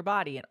you feel in your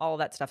body and all of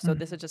that stuff. So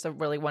this is just a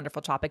really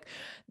wonderful topic.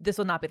 This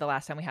will not be the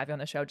last time we have you on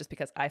the show, just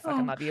because I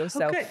fucking love you.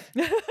 So good.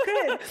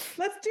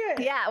 Let's do it.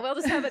 Yeah, we'll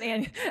just have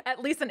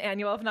at least an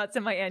annual, if not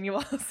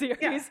semi-annual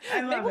series.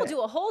 Yeah, maybe we'll do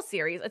a whole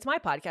series. It's my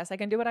podcast. I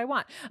can do what I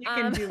want. You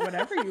can do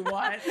whatever you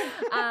want.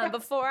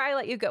 Before I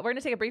let you go, we're going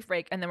to take a brief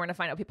break, and then we're going to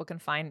find out people can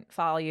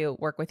follow you,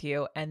 work with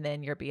you, and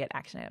then your Be It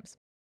action items.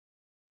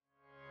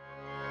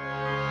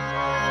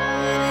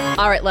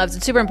 All right, loves,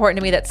 it's super important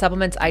to me that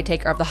supplements I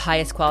take are of the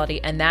highest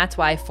quality, and that's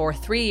why for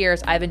 3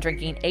 years I've been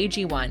drinking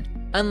AG1.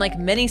 Unlike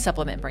many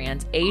supplement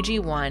brands,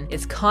 AG1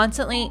 is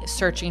constantly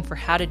searching for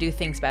how to do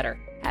things better.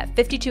 At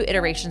 52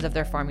 iterations of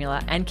their formula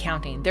and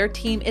counting, their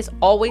team is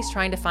always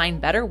trying to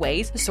find better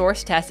ways to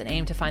source, test, and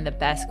aim to find the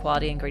best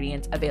quality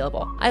ingredients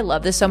available. I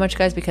love this so much,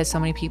 guys, because so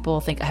many people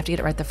think I have to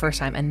get it right the first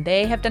time, and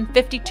they have done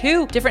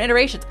 52 different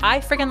iterations. I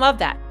freaking love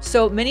that.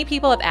 So many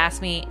people have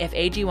asked me if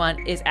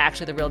AG1 is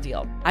actually the real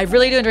deal. I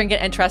really do drink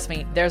it, and trust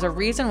me, there's a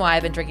reason why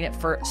I've been drinking it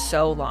for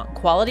so long.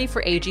 Quality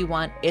for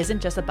AG1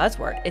 isn't just a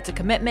buzzword. It's a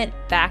commitment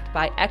backed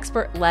by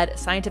expert-led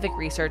scientific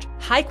research,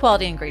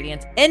 high-quality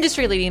ingredients,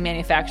 industry-leading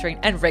manufacturing,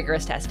 and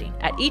rigorous testing.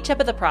 At each step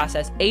of the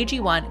process,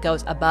 AG1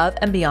 goes above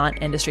and beyond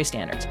industry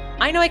standards.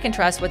 I know I can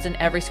trust what's in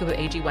every scoop of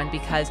AG1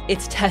 because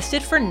it's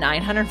tested for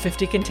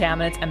 950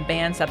 contaminants and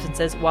banned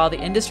substances, while the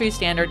industry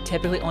standard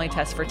typically only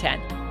tests for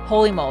 10.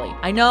 Holy moly.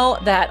 I know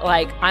that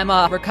I'm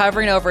a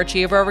recovering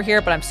overachiever over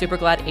here, but I'm super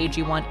glad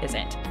AG1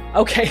 isn't.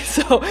 Okay,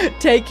 so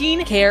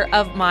taking care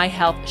of my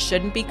health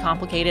shouldn't be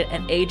complicated,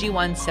 and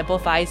AG1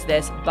 simplifies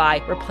this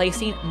by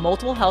replacing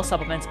multiple health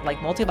supplements like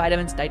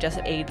multivitamins,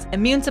 digestive aids,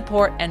 immune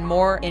support, and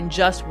more in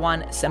just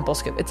one simple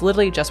scoop. It's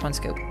literally just one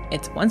scoop.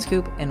 It's one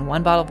scoop in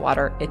one bottle of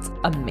water. It's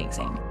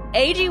amazing.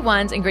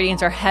 AG1's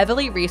ingredients are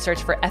heavily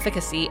researched for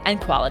efficacy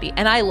and quality,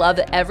 and I love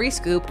that every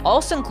scoop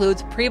also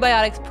includes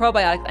prebiotics,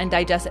 probiotics, and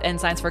digestive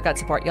enzymes for gut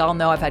support. Y'all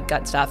know I've had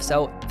gut stuff,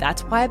 so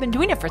that's why I've been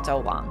doing it for so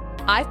long.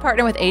 I've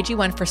partnered with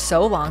AG1 for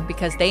so long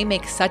because they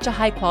make such a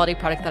high quality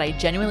product that I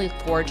genuinely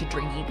look forward to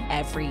drinking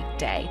every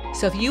day.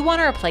 So if you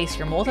want to replace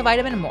your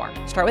multivitamin and more,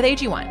 start with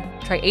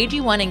AG1. Try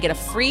AG1 and get a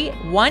free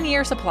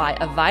 1-year supply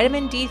of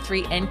vitamin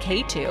D3 and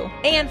K2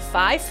 and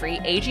 5 free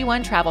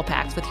AG1 travel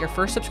packs with your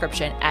first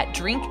subscription at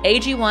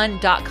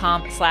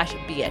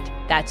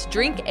drinkag1.com/beeit. That's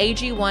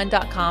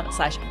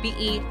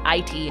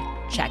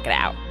drinkag1.com/BEIT. Check it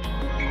out.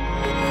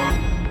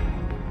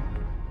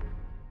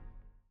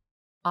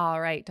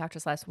 All right, Dr.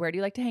 Celeste, where do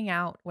you like to hang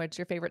out? What's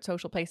your favorite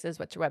social places?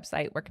 What's your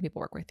website? Where can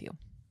people work with you?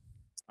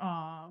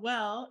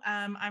 Well,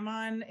 I'm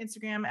on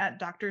Instagram at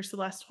Dr.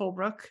 Celeste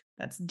Holbrook.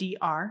 That's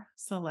Dr.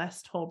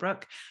 Celeste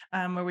Holbrook,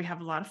 where we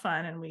have a lot of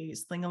fun and we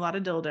sling a lot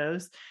of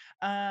dildos.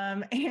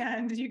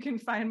 And you can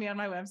find me on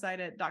my website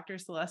at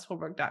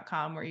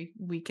drcelesteholbrook.com, where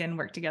we can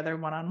work together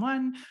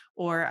one-on-one,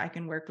 or I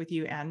can work with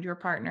you and your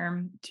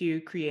partner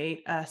to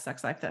create a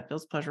sex life that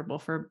feels pleasurable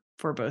for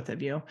both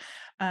of you.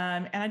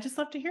 And I just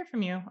love to hear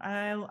from you.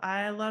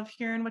 I love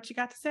hearing what you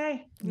got to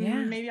say.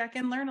 Yeah. Maybe I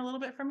can learn a little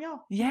bit from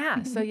y'all.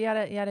 Yeah. So you had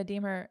a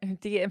DM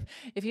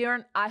if you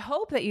aren't, I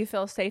hope that you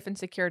feel safe and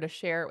secure to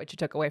share what you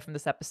took away from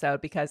this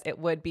episode, because it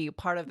would be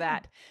part of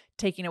that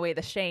taking away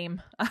the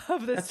shame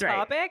of this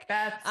topic.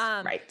 That's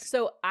right.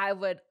 So I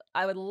would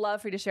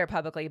love for you to share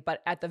publicly,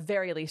 but at the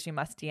very least, you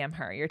must DM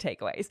her your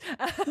takeaways.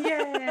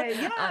 Yay.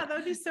 Yeah, that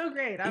would be so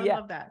great. I would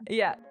love that.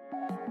 Yeah.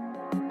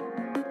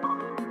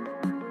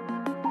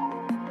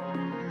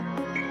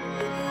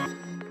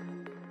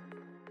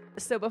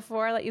 So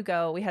before I let you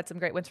go, we had some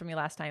great wins from you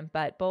last time,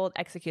 but bold,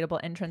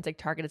 executable, intrinsic,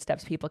 targeted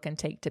steps people can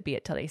take to be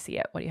it till they see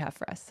it. What do you have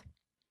for us?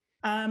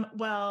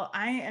 Well,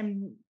 I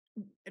am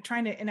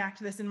trying to enact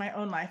this in my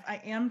own life.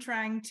 I am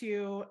trying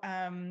to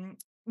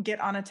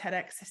get on a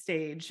TEDx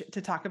stage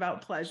to talk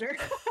about pleasure.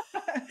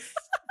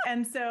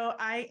 And so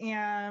I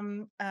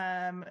am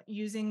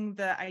using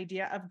the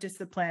idea of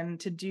discipline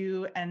to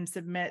do and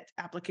submit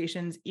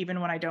applications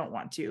even when I don't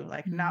want to,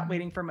 like not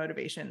waiting for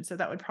motivation. So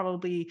that would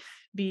probably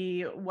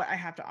be what I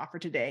have to offer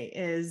today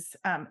is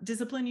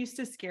discipline used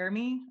to scare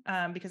me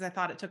because I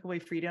thought it took away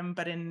freedom,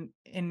 but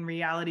in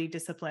reality,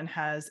 discipline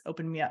has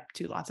opened me up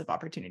to lots of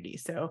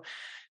opportunities. So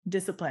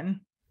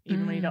discipline,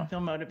 even when you don't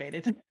feel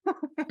motivated.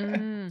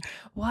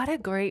 What a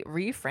great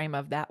reframe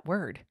of that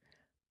word.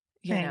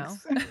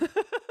 Thanks.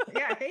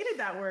 Yeah, I hated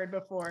that word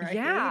before. I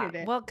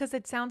hated it. Well, because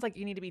it sounds like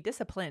you need to be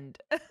disciplined.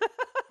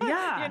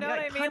 Yeah. You know like what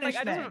I mean?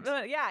 punishment.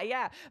 Like,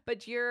 yeah.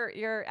 But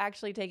you're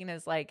actually taking it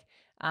as like,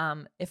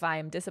 if I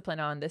am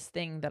disciplined on this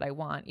thing that I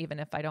want, even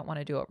if I don't want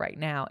to do it right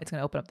now, it's going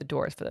to open up the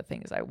doors for the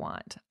things I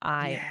want.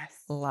 I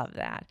love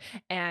that.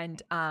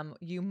 And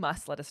you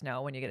must let us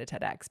know when you get a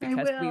TEDx,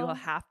 because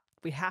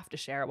we have to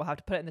share it. We'll have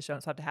to put it in the show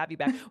notes. We'll have to have you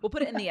back. We'll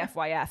put it in the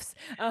FYFs.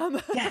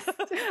 Yes.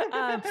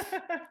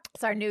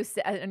 It's our new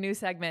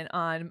segment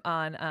on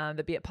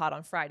the Be It Pod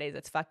on Fridays.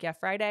 It's Fuck Yeah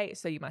Friday.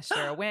 So you must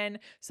share a win.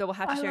 So we'll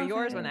have to share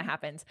yours when that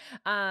happens.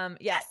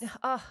 Yes.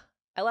 Oh,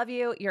 I love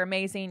you. You're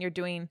amazing. You're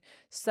doing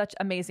such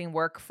amazing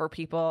work for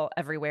people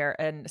everywhere,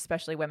 and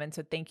especially women.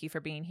 So thank you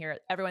for being here.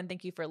 Everyone,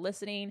 thank you for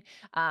listening.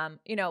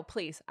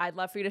 Please, I'd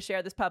love for you to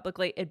share this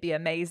publicly. It'd be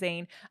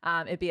amazing.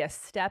 It'd be a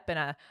step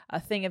and a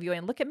thing of you.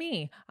 And look at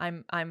me.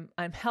 I'm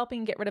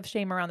helping get rid of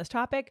shame around this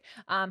topic.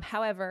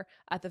 However,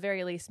 at the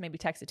very least, maybe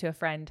text it to a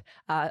friend.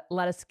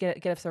 Let us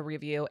get us a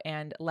review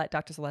and let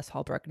Dr. Celeste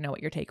Holbrook know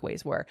what your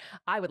takeaways were.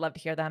 I would love to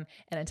hear them.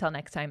 And until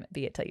next time,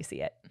 be it till you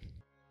see it.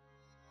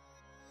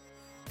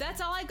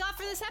 That's all I got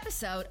for this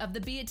episode of the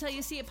Be It Till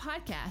You See It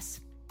podcast.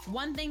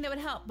 One thing that would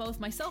help both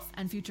myself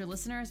and future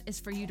listeners is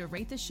for you to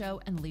rate the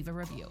show and leave a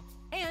review.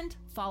 And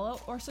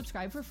follow or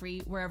subscribe for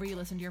free wherever you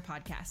listen to your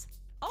podcasts.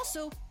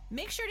 Also,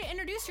 make sure to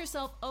introduce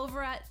yourself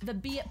over at the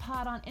Be It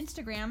Pod on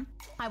Instagram.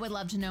 I would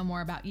love to know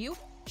more about you.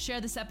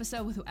 Share this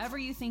episode with whoever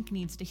you think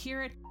needs to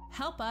hear it.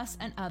 Help us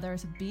and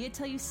others be it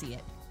till you see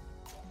it.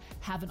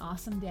 Have an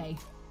awesome day.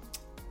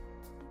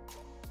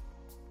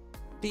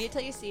 Be It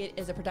Till You See It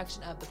is a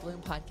production of the Bloom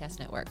Podcast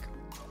Network.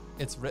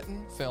 It's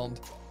written,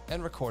 filmed,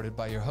 and recorded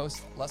by your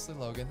host, Leslie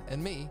Logan,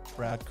 and me,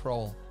 Brad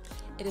Kroll.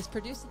 It is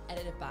produced and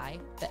edited by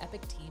the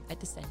epic team at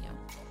Disenyo.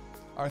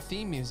 Our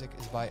theme music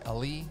is by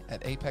Ali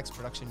at Apex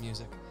Production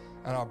Music,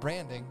 and our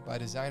branding by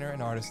designer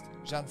and artist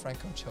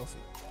Gianfranco Cioffi.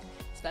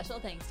 Special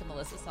thanks to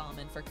Melissa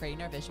Solomon for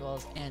creating our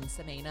visuals and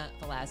Semena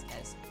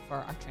Velazquez for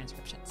our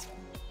transcriptions.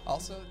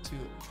 Also to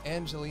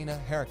Angelina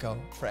Herrico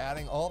for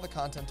adding all the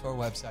content to our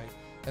website.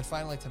 And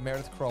finally to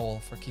Meredith Crowell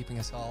for keeping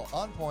us all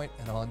on point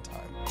and on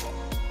time.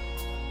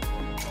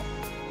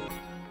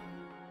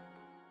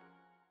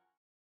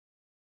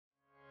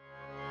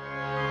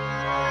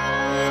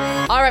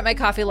 All right, my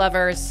coffee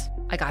lovers,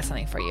 I got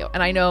something for you.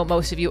 And I know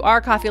most of you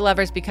are coffee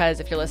lovers because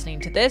if you're listening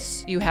to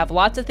this, you have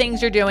lots of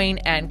things you're doing,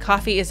 and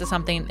coffee is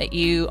something that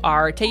you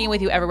are taking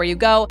with you everywhere you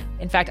go.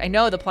 In fact, I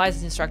know the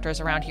Pilates instructors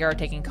around here are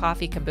taking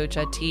coffee,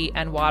 kombucha, tea,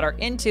 and water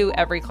into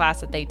every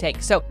class that they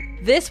take. So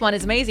This one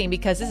is amazing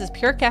because this is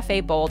Pure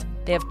Cafe Bold.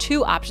 They have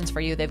 2 options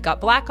for you. They've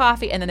got black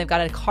coffee and then they've got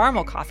a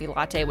caramel coffee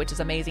latte, which is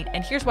amazing.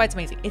 And here's why it's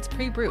amazing. It's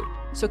pre-brewed.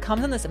 So it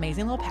comes in this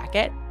amazing little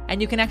packet,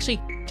 and you can actually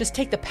just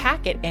take the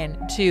packet in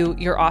to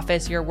your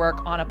office, your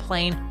work on a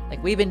plane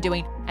like we've been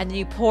doing. And then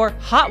you pour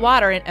hot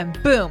water in and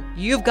boom,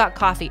 you've got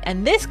coffee.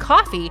 And this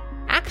coffee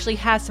actually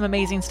has some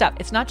amazing stuff.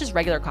 It's not just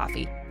regular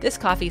coffee. This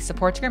coffee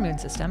supports your immune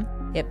system.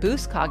 It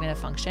boosts cognitive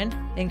function,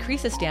 it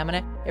increases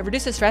stamina, it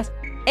reduces stress,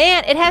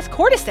 and it has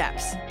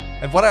cordyceps.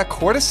 And what are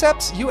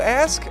cordyceps, you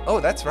ask? Oh,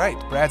 that's right.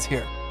 Brad's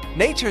here.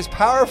 Nature's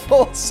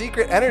powerful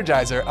secret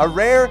energizer, a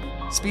rare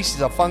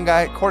species of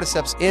fungi.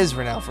 Cordyceps is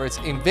renowned for its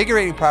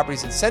invigorating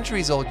properties and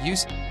centuries-old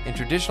use in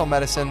traditional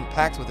medicine,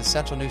 packed with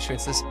essential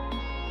nutrients. This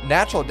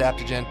natural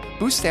adaptogen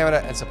boosts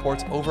stamina and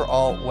supports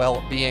overall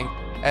well-being.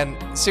 And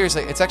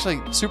seriously, it's actually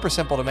super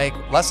simple to make.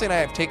 Leslie and I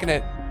have taken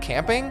it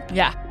camping.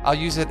 Yeah. I'll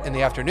use it in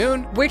the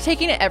afternoon. We're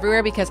taking it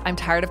everywhere because I'm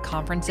tired of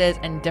conferences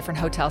and different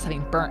hotels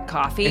having burnt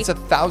coffee. It's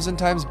 1,000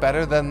 times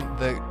better than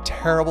the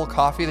terrible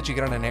coffee that you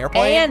get on an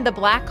airplane. And the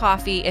black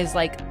coffee is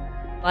like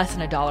less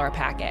than $1 a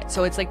packet.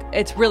 So it's like,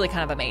 it's really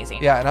kind of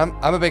amazing. Yeah, and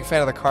I'm a big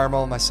fan of the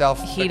caramel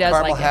myself. He the does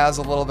caramel like it. has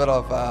a little bit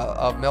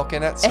of milk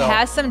in it. So. It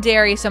has some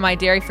dairy, so my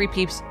dairy-free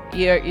peeps,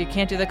 you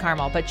can't do the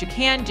caramel, but you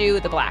can do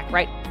the black,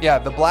 right? Yeah,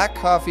 the black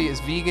coffee is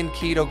vegan,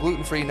 keto,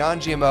 gluten-free,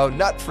 non-GMO,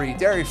 nut-free,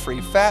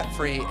 dairy-free,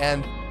 fat-free,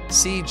 and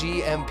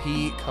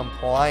CGMP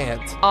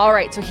compliant. All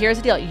right, so here's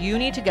the deal. You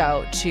need to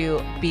go to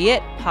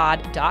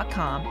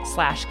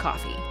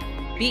beitpod.com/coffee.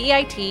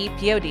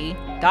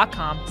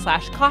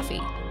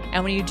 beitpod.com/coffee.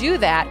 And when you do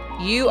that,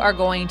 you are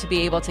going to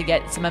be able to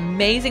get some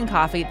amazing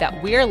coffee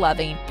that we're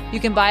loving.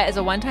 You can buy it as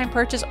a one-time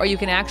purchase, or you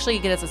can actually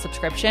get it as a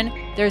subscription.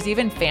 There's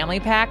even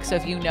family packs. So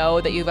if you know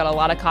that you've got a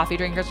lot of coffee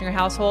drinkers in your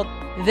household,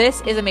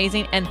 this is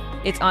amazing. And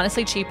it's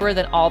honestly cheaper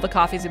than all the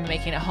coffees we've been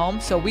making at home.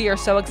 So we are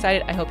so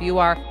excited. I hope you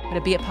are. Go to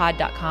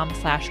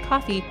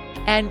beitpod.com/coffee.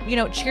 And,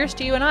 cheers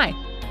to you and I.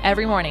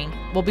 Every morning,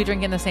 we'll be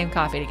drinking the same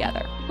coffee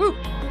together. Woo!